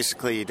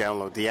 Basically, you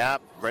download the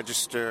app,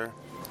 register,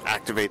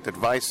 activate the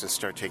device, and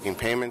start taking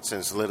payments in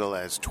as little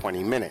as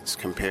 20 minutes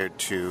compared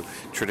to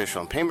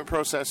traditional payment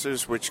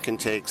processors, which can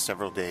take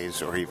several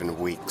days or even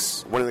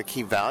weeks. One of the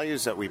key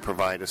values that we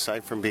provide,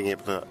 aside from being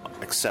able to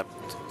accept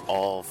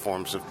all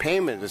forms of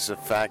payment, is the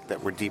fact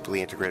that we're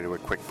deeply integrated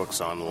with QuickBooks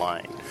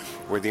Online.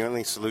 We're the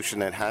only solution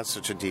that has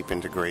such a deep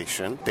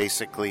integration.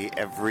 Basically,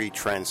 every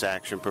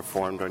transaction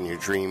performed on your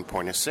Dream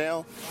point of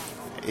sale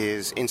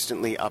is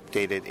instantly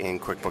updated in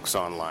QuickBooks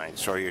Online.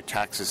 So your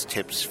taxes,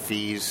 tips,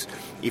 fees,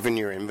 even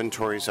your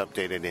inventory is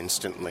updated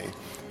instantly.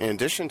 In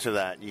addition to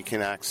that, you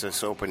can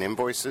access open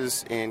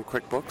invoices in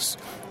QuickBooks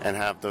and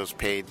have those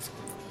paid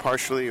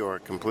partially or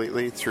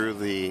completely through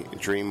the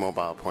Dream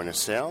mobile point of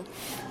sale.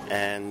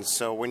 And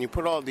so when you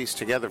put all these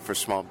together for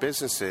small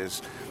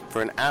businesses,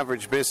 for an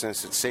average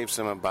business, it saves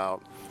them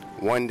about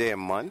 1 day a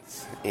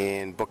month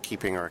in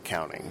bookkeeping or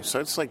accounting.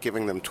 So it's like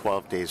giving them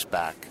 12 days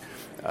back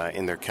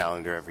in their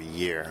calendar every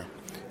year.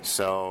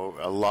 So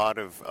a lot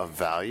of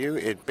value.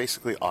 It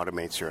basically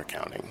automates your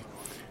accounting.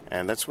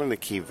 And that's one of the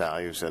key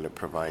values that it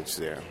provides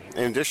there.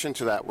 In addition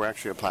to that, we're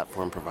actually a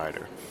platform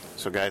provider.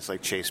 So guys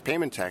like Chase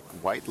Payment Tech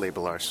white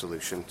label our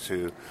solution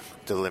to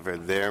deliver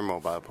their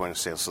mobile point of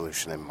sale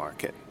solution in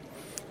market.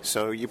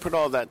 So you put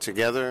all that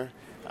together,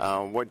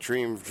 What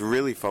Dream's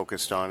really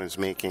focused on is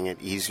making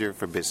it easier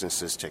for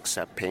businesses to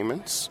accept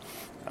payments,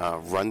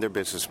 run their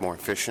business more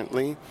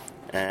efficiently,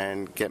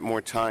 and get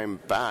more time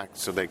back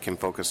so they can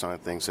focus on the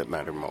things that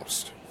matter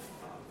most.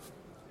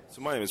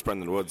 So my name is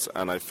Brendan Woods,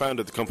 and I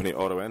founded the company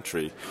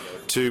AutoEntry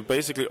to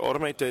basically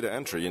automate data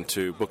entry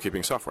into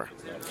bookkeeping software.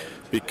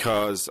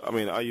 Because,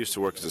 I used to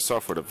work as a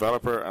software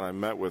developer, and I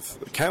met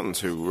with accountants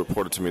who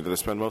reported to me that they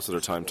spend most of their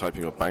time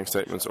typing up bank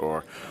statements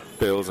or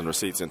bills and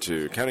receipts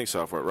into accounting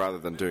software rather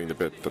than doing the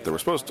bit that they were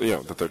supposed to,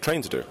 that they're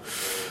trained to do.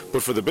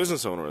 But for the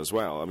business owner as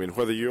well,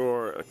 whether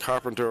you're a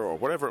carpenter or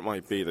whatever it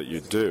might be that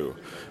you do,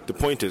 the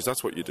point is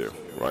that's what you do,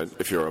 right?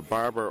 If you're a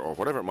barber or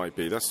whatever it might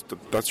be,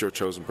 that's your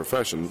chosen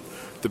profession.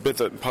 The bit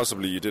that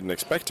possibly you didn't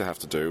expect to have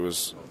to do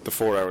was the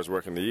 4 hours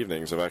work in the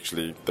evenings of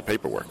actually the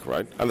paperwork,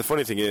 right? And the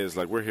funny thing is,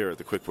 we're here at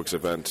the QuickBooks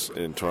event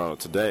in Toronto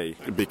today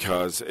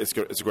because it's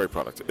a great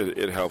product.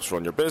 It helps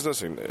run your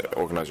business and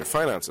organize your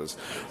finances,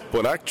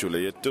 but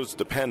actually it does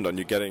depend on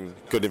you getting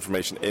good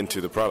information into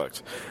the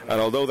product.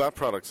 And although that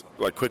product,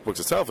 like QuickBooks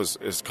itself,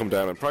 is come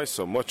down in price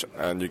so much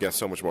and you get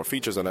so much more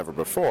features than ever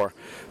before,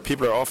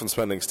 people are often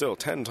spending still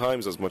 10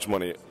 times as much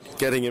money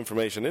getting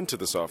information into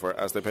the software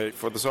as they pay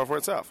for the software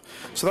itself.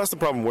 So that's the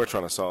problem we're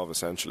trying to solve,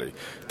 essentially,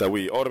 that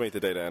we automate the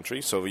data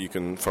entry so you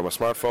can, from a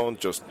smartphone,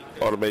 just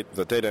automate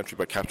the data entry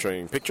by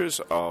capturing pictures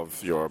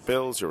of your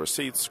bills, your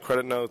receipts,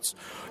 credit notes,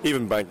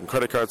 even bank and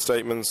credit card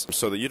statements,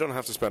 so that you don't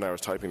have to spend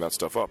hours typing that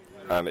stuff up,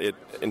 and it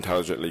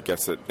intelligently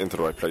gets it into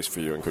the right place for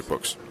you in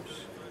QuickBooks.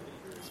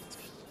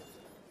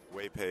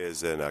 WayPay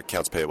is an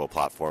accounts payable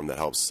platform that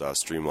helps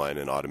streamline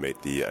and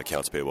automate the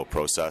accounts payable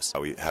process.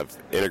 We have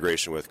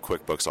integration with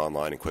QuickBooks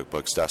Online and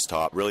QuickBooks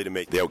Desktop, really to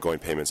make the outgoing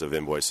payments of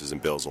invoices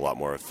and bills a lot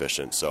more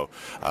efficient. So,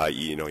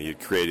 you'd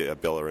create a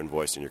bill or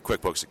invoice in your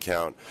QuickBooks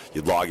account,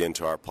 you'd log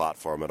into our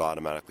platform, it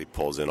automatically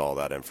pulls in all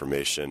that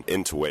information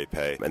into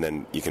WayPay, and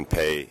then you can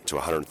pay to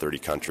 130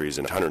 countries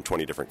and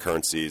 120 different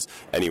currencies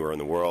anywhere in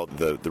the world.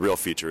 The real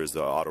feature is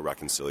the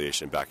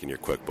auto-reconciliation back in your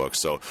QuickBooks.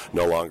 So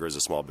no longer is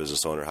a small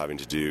business owner having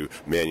to do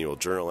manual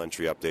journal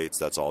entry updates.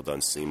 That's all done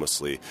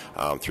seamlessly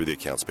through the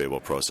accounts payable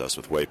process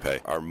with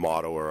WayPay. Our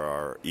motto or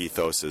our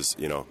ethos is,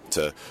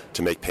 to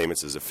make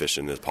payments as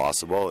efficient as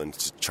possible and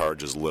to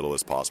charge as little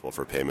as possible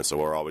for payments. So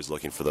we're always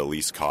looking for the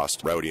least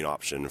cost routing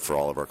option for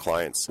all of our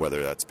clients,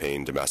 whether that's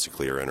paying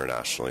domestically or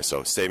internationally.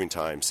 So saving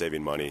time,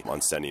 saving money on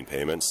sending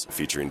payments,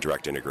 featuring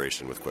direct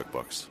integration with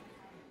QuickBooks.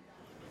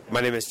 My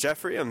name is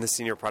Jeffrey. I'm the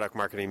Senior Product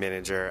Marketing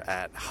Manager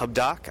at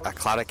HubDoc, a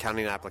cloud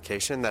accounting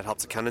application that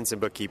helps accountants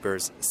and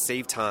bookkeepers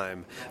save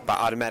time by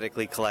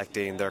automatically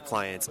collecting their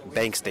clients'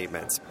 bank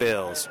statements,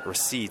 bills,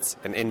 receipts,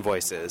 and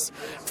invoices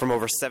from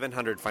over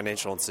 700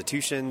 financial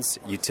institutions,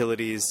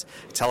 utilities,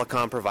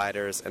 telecom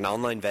providers, and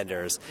online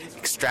vendors,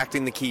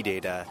 extracting the key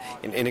data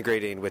and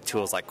integrating with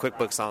tools like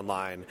QuickBooks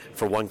Online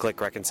for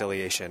one-click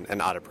reconciliation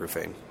and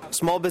audit-proofing.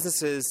 Small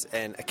businesses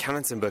and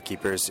accountants and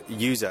bookkeepers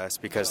use us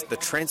because the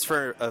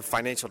transfer of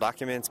financial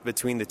documents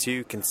between the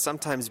two can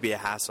sometimes be a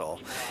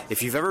hassle.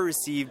 If you've ever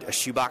received a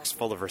shoebox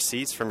full of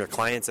receipts from your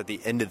clients at the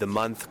end of the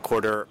month,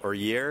 quarter, or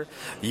year,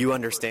 you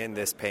understand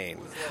this pain.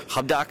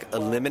 HubDoc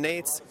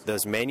eliminates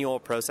those manual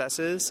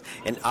processes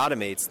and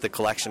automates the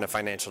collection of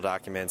financial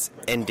documents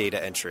and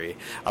data entry,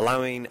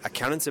 allowing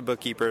accountants and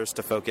bookkeepers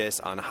to focus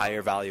on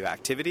higher value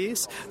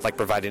activities like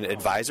providing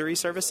advisory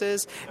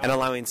services and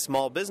allowing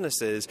small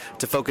businesses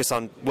to focus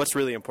on what's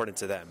really important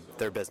to them,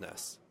 their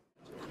business.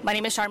 My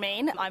name is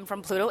Charmaine. I'm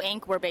from Pluto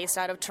Inc. We're based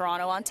out of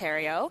Toronto,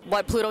 Ontario.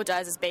 What Pluto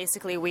does is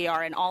basically we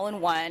are an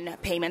all-in-one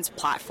payments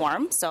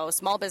platform. So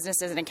small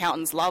businesses and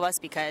accountants love us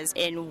because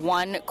in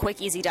one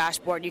quick, easy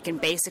dashboard, you can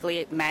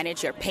basically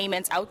manage your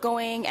payments,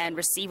 outgoing and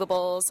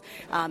receivables,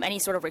 any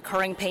sort of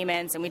recurring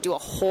payments, and we do a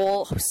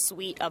whole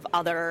suite of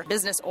other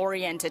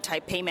business-oriented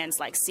type payments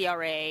like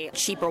CRA,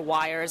 cheaper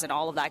wires, and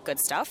all of that good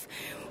stuff.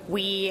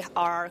 We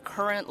are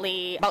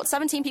currently about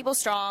 17 people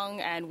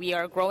strong, and we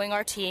are growing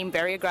our team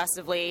very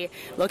aggressively.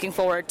 Looking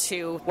forward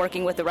to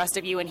working with the rest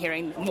of you and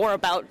hearing more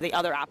about the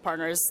other app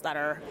partners that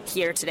are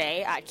here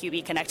today at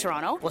QB Connect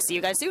Toronto. We'll see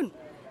you guys soon.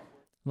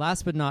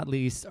 Last but not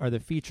least are the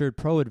featured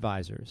pro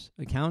advisors,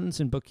 accountants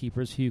and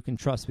bookkeepers who you can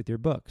trust with your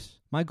books.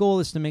 My goal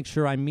is to make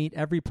sure I meet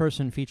every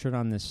person featured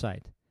on this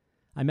site.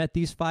 I met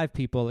these 5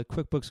 people at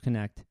QuickBooks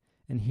Connect,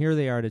 and here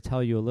they are to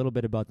tell you a little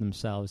bit about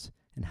themselves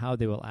and how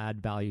they will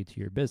add value to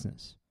your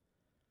business.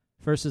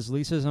 First is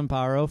Lisa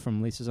Zamparo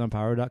from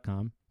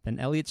lisazamparo.com, then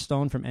Elliot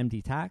Stone from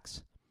MD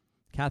Tax,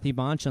 Kathy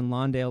Bonch and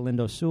Lawndale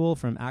Lindo Sewell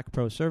from Act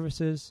Pro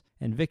Services,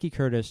 and Vicky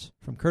Curtis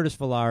from Curtis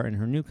Villar and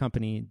her new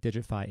company,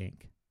 Digify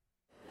Inc.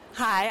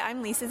 Hi,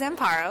 I'm Lisa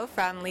Zamparo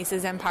from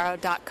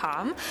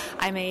lisazamparo.com.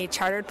 I'm a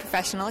chartered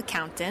professional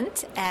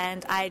accountant,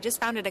 and I just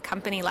founded a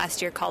company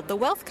last year called The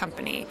Wealth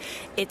Company.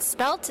 It's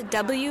spelt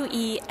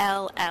WELLTH,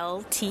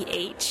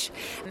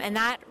 and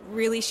that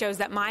really shows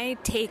that my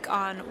take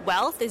on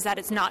wealth is that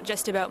it's not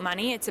just about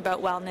money, it's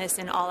about wellness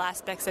in all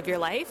aspects of your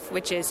life,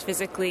 which is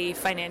physically,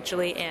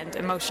 financially, and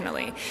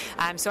emotionally.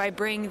 So I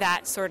bring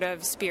that sort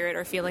of spirit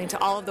or feeling to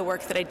all of the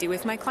work that I do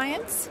with my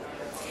clients.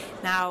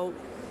 Now,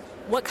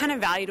 what kind of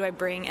value do I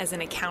bring as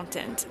an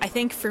accountant? I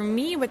think for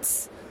me,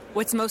 what's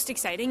most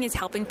exciting is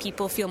helping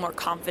people feel more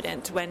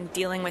confident when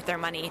dealing with their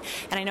money.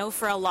 And I know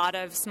for a lot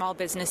of small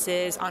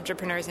businesses,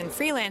 entrepreneurs, and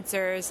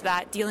freelancers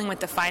that dealing with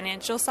the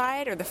financial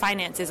side or the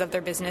finances of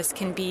their business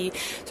can be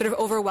sort of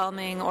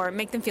overwhelming or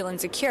make them feel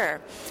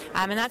insecure.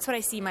 And that's what I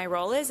see my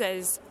role is,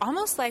 as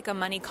almost like a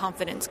money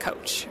confidence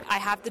coach. I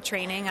have the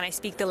training and I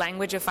speak the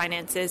language of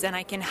finances, and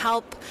I can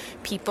help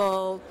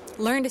people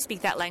learn to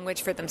speak that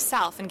language for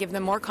themselves and give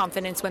them more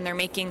confidence when they're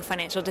making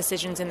financial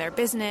decisions in their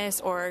business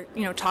or,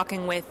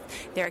 talking with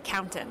their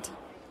accountant.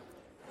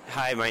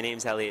 Hi, my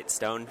name's Elliot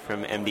Stone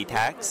from MD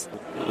Tax.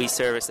 We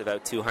service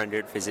about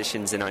 200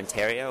 physicians in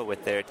Ontario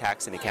with their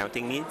tax and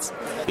accounting needs.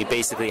 We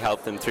basically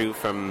help them through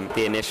from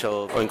the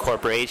initial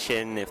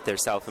incorporation. If they're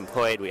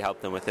self-employed, we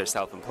help them with their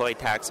self-employed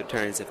tax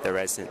returns. If they're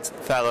residents and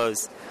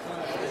fellows,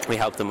 we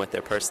help them with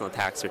their personal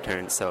tax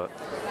returns. So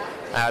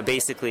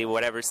basically,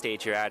 whatever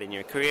stage you're at in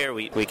your career,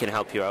 we can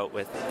help you out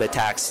with the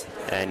tax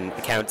and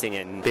accounting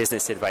and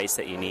business advice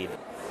that you need.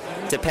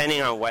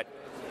 Depending on what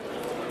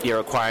your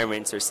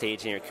requirements or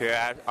stage in your career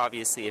at.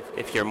 Obviously,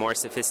 if you're a more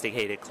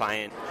sophisticated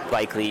client,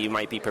 likely you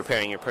might be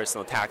preparing your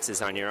personal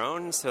taxes on your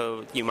own,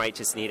 so you might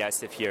just need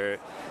us if you're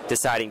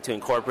deciding to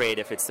incorporate,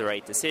 if it's the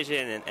right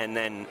decision, and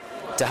then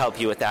to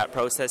help you with that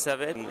process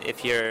of it. And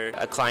if you're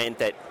a client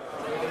that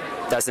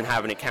doesn't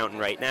have an accountant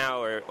right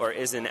now or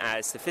isn't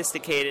as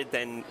sophisticated,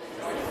 then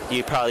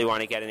you probably want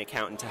to get an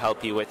accountant to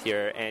help you with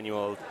your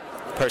annual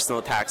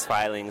personal tax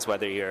filings,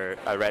 whether you're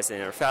a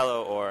resident or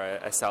fellow or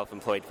a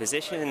self-employed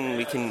physician.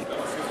 We can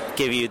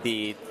give you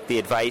the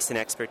advice and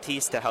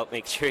expertise to help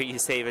make sure you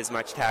save as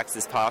much tax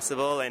as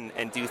possible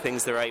and do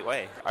things the right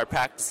way. Our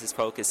practice is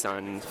focused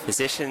on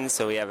physicians,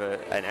 so we have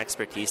an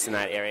expertise in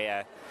that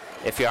area.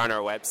 If you're on our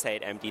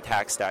website,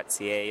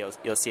 mdtax.ca,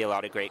 you'll see a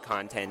lot of great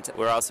content.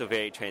 We're also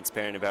very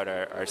transparent about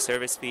our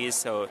service fees,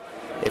 so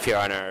if you're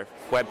on our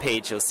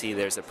webpage, you'll see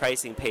there's a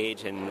pricing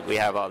page, and we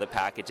have all the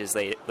packages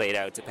laid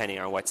out depending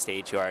on what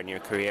stage you are in your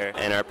career.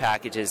 And our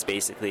packages,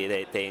 basically,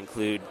 they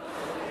include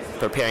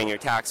preparing your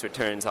tax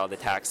returns, all the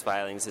tax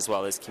filings, as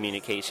well as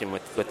communication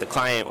with the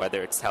client,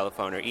 whether it's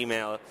telephone or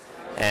email,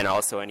 and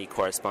also any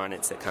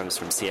correspondence that comes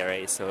from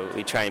CRA. So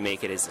we try and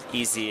make it as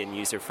easy and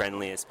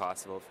user-friendly as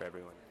possible for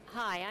everyone.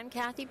 Hi, I'm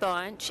Kathy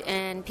Bonch,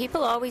 and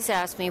people always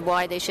ask me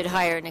why they should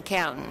hire an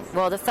accountant.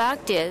 Well, the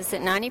fact is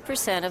that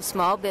 90% of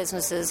small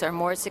businesses are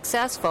more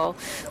successful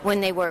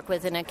when they work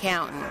with an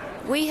accountant.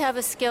 We have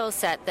a skill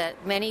set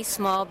that many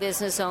small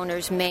business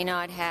owners may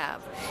not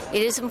have.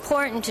 It is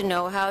important to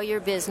know how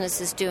your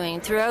business is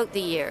doing throughout the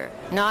year,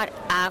 not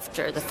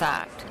after the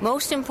fact.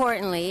 Most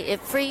importantly,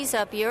 it frees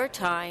up your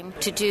time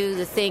to do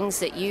the things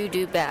that you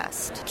do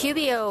best.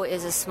 QBO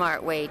is a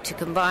smart way to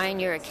combine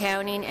your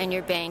accounting and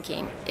your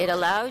banking. It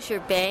allows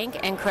your bank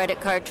and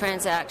credit card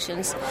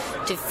transactions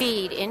to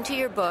feed into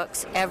your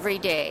books every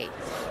day.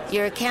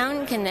 Your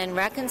accountant can then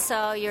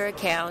reconcile your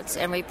accounts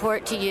and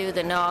report to you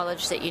the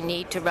knowledge that you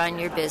need to run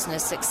your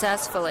business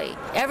successfully.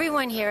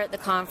 Everyone here at the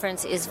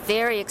conference is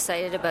very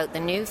excited about the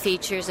new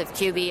features of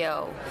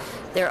QBO.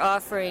 They're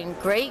offering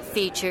great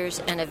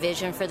features and a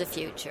vision for the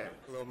future.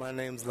 Hello, my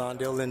name is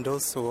Londale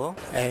Lindo-Sewell,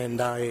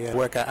 and I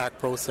work at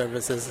ActPro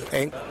Services,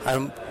 Inc.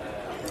 I'm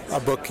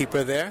a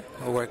bookkeeper there.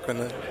 I work with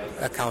an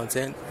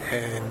accountant,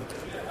 and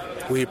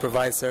we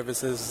provide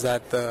services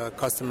that the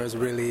customers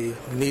really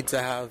need to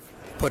have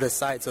put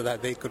aside so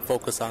that they could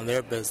focus on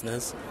their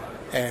business,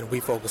 and we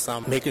focus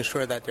on making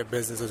sure that their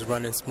business is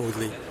running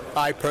smoothly.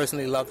 I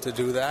personally love to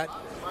do that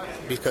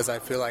because I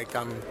feel like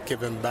I'm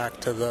giving back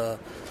to the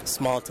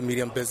small to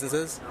medium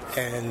businesses,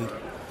 and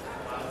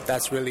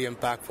that's really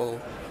impactful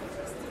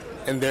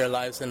in their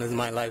lives and in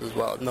my life as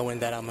well, knowing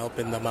that I'm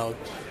helping them out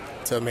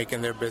to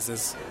making their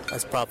business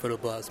as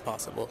profitable as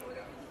possible.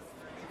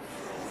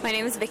 My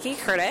name is Vicki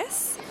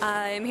Curtis.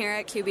 I'm here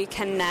at QB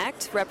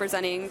Connect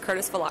representing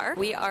Curtis Villar.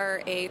 We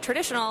are a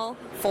traditional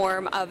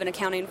form of an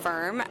accounting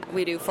firm.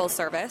 We do full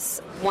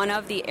service. One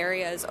of the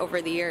areas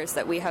over the years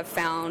that we have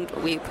found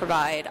we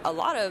provide a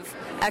lot of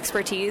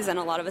expertise and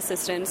a lot of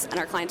assistance, and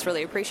our clients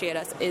really appreciate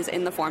us, is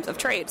in the forms of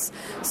trades.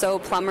 So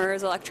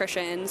plumbers,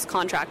 electricians,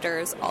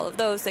 contractors, all of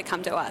those, they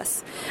come to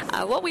us.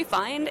 What we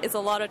find is a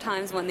lot of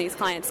times when these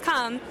clients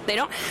come, they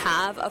don't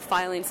have a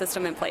filing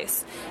system in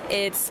place.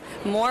 It's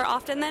more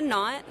often than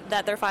not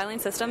that their filing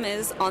system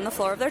is on the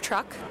floor of their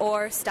truck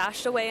or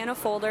stashed away in a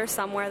folder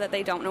somewhere that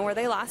they don't know where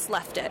they last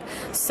left it.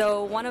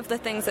 So one of the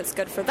things that's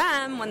good for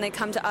them when they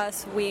come to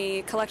us,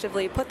 we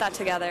collectively put that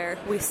together.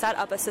 We set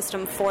up a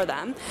system for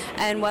them,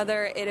 and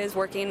whether it is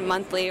working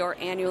monthly or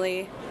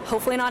annually,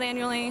 hopefully not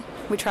annually,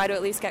 we try to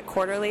at least get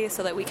quarterly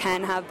so that we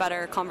can have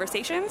better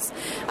conversations.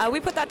 We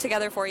put that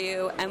together for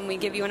you, and we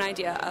give you an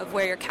idea of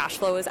where your cash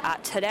flow is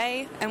at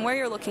today and where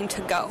you're looking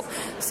to go.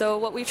 So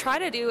what we try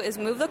to do is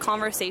move the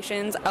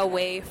conversations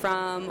away away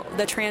from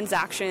the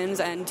transactions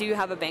and do you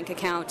have a bank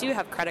account, do you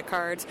have credit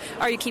cards,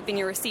 are you keeping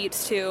your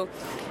receipts, to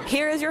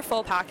here is your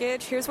full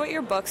package, here's what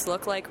your books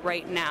look like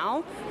right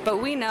now,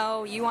 but we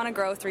know you want to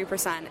grow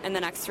 3% in the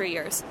next 3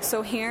 years.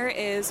 So here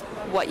is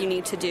what you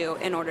need to do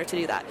in order to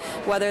do that.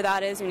 Whether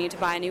that is you need to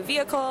buy a new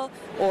vehicle,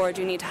 or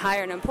do you need to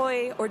hire an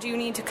employee, or do you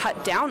need to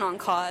cut down on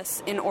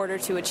costs in order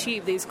to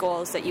achieve these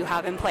goals that you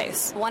have in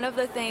place. One of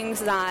the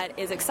things that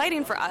is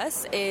exciting for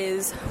us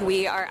is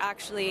we are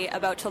actually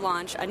about to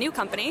launch a new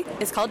company.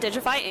 It's called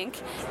Digify Inc.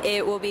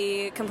 It will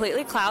be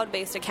completely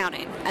cloud-based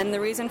accounting. And the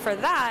reason for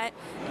that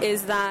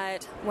is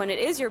that when it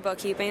is your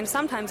bookkeeping,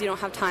 sometimes you don't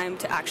have time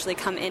to actually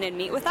come in and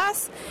meet with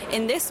us.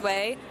 In this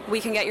way, we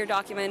can get your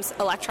documents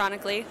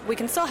electronically. We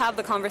can still have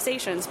the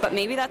conversations, but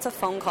maybe that's a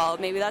phone call,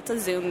 maybe that's a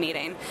Zoom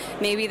meeting,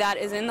 maybe that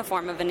is in the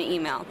form of an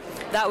email.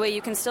 That way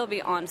you can still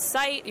be on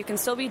site, you can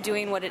still be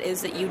doing what it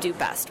is that you do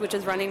best, which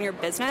is running your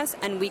business,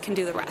 and we can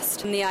do the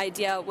rest. And the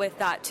idea with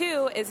that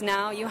too is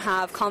now you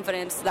have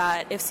confidence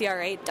that if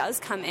CRA does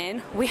come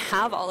in, we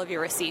have all of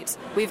your receipts.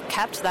 We've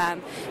kept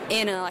them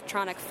in an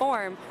electronic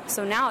form,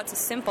 so now it's as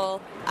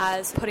simple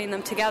as putting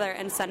them together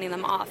and sending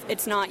them off.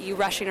 It's not you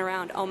rushing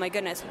around, oh my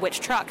goodness, which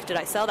truck? Did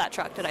I sell that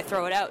truck? Did I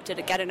throw it out? Did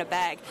it get in a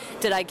bag?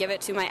 Did I give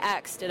it to my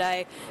ex? Did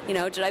I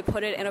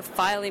put it in a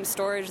filing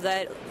storage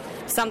that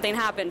something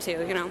happened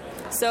to,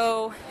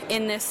 So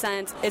in this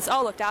sense, it's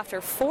all looked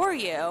after for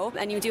you,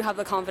 and you do have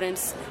the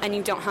confidence, and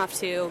you don't have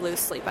to lose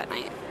sleep at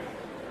night.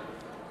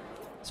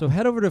 So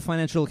head over to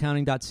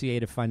financialaccounting.ca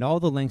to find all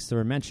the links that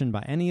were mentioned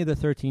by any of the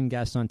 13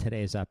 guests on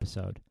today's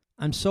episode.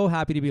 I'm so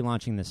happy to be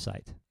launching this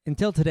site.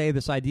 Until today,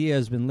 this idea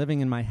has been living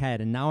in my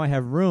head, and now I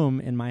have room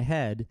in my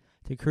head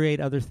to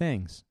create other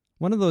things.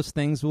 One of those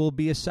things will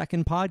be a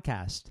second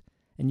podcast,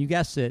 and you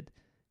guessed it,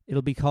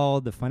 it'll be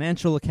called The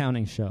Financial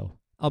Accounting Show.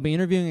 I'll be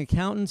interviewing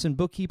accountants and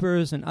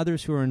bookkeepers and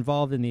others who are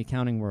involved in the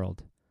accounting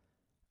world.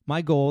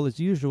 My goal, as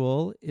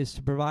usual, is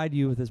to provide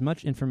you with as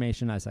much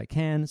information as I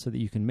can so that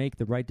you can make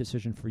the right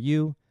decision for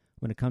you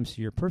when it comes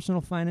to your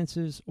personal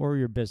finances or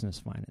your business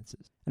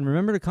finances. And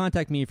remember to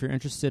contact me if you're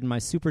interested in my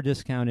super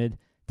discounted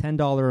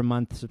 $10 a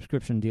month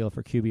subscription deal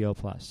for QBO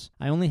Plus.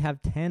 I only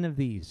have 10 of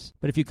these.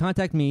 But if you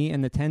contact me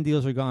and the 10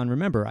 deals are gone,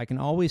 remember, I can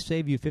always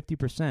save you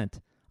 50%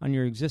 on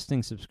your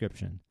existing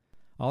subscription.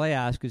 All I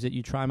ask is that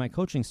you try my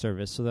coaching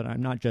service so that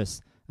I'm not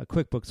just a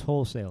QuickBooks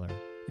wholesaler.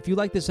 If you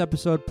like this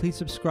episode, please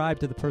subscribe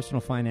to the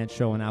Personal Finance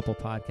Show on Apple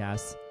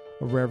Podcasts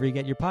or wherever you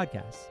get your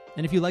podcasts.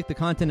 And if you like the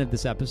content of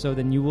this episode,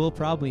 then you will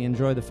probably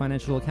enjoy the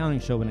Financial Accounting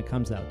Show when it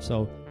comes out,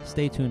 so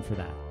stay tuned for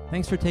that.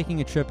 Thanks for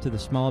taking a trip to the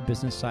small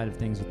business side of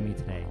things with me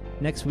today.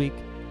 Next week,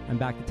 I'm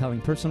back to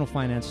telling personal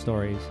finance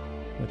stories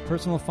with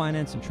personal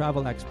finance and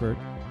travel expert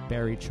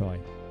Barry Choi.